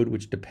writing code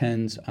which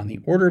depends on the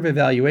order of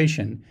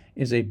evaluation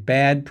is a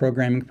bad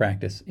programming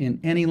practice in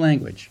any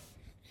language.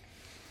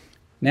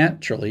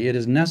 Naturally, it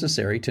is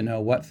necessary to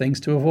know what things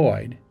to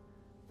avoid,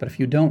 but if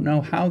you don't know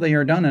how they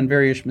are done on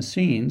various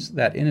machines,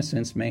 that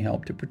innocence may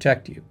help to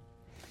protect you.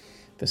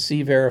 The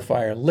C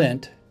verifier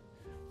lint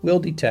will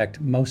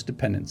detect most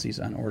dependencies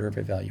on order of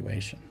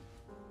evaluation.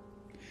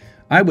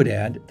 I would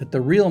add that the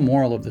real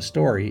moral of the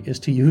story is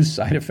to use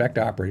side effect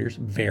operators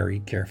very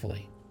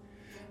carefully.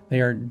 They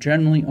are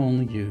generally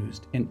only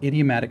used in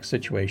idiomatic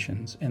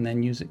situations and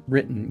then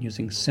written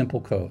using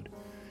simple code.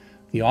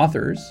 The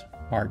authors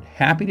are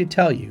happy to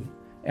tell you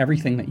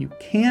everything that you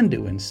can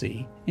do in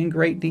C in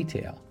great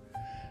detail.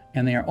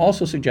 And they are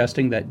also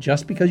suggesting that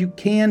just because you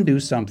can do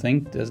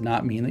something does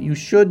not mean that you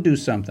should do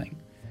something.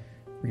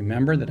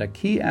 Remember that a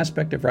key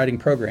aspect of writing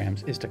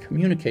programs is to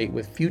communicate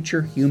with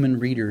future human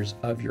readers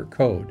of your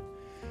code,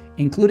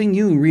 including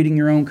you reading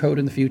your own code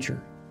in the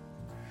future.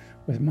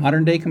 With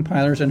modern-day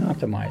compilers and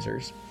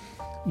optimizers,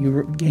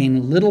 you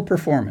gain little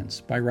performance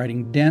by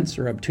writing dense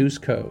or obtuse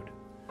code.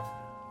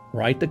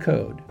 Write the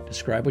code,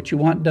 describe what you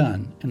want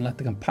done, and let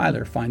the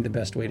compiler find the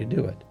best way to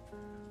do it.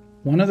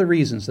 One of the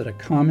reasons that a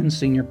common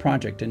senior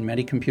project in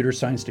many computer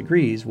science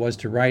degrees was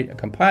to write a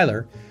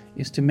compiler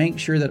is to make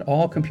sure that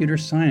all computer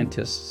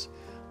scientists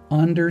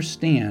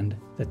understand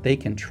that they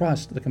can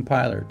trust the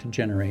compiler to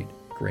generate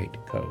great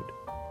code.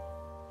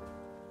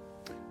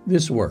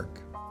 This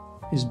work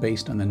is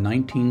based on the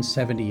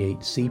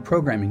 1978 C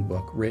programming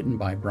book written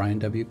by Brian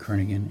W.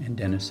 Kernighan and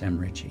Dennis M.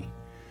 Ritchie.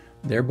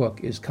 Their book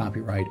is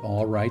copyright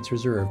all rights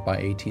reserved by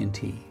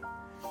AT&T,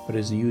 but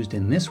is used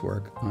in this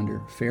work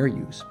under fair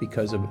use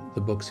because of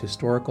the book's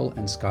historical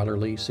and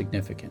scholarly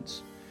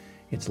significance,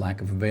 its lack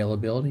of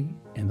availability,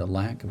 and the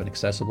lack of an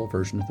accessible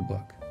version of the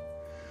book.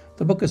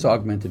 The book is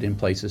augmented in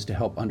places to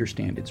help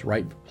understand its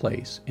right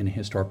place in a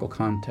historical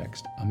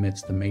context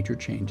amidst the major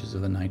changes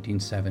of the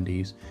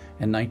 1970s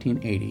and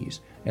 1980s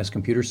as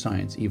computer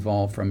science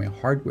evolved from a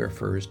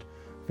hardware-first,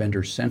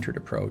 vendor-centered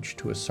approach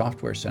to a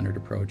software-centered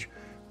approach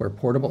where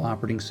portable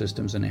operating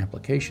systems and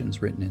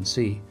applications written in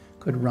C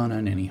could run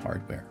on any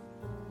hardware.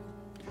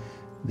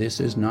 This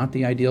is not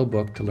the ideal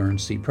book to learn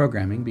C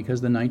programming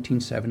because the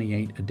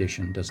 1978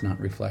 edition does not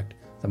reflect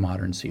the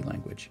modern C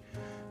language.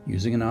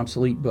 Using an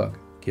obsolete book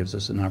gives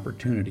us an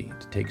opportunity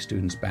to take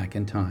students back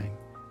in time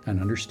and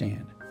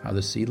understand how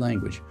the C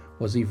language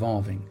was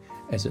evolving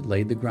as it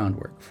laid the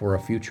groundwork for a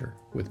future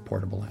with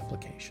portable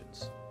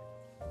applications.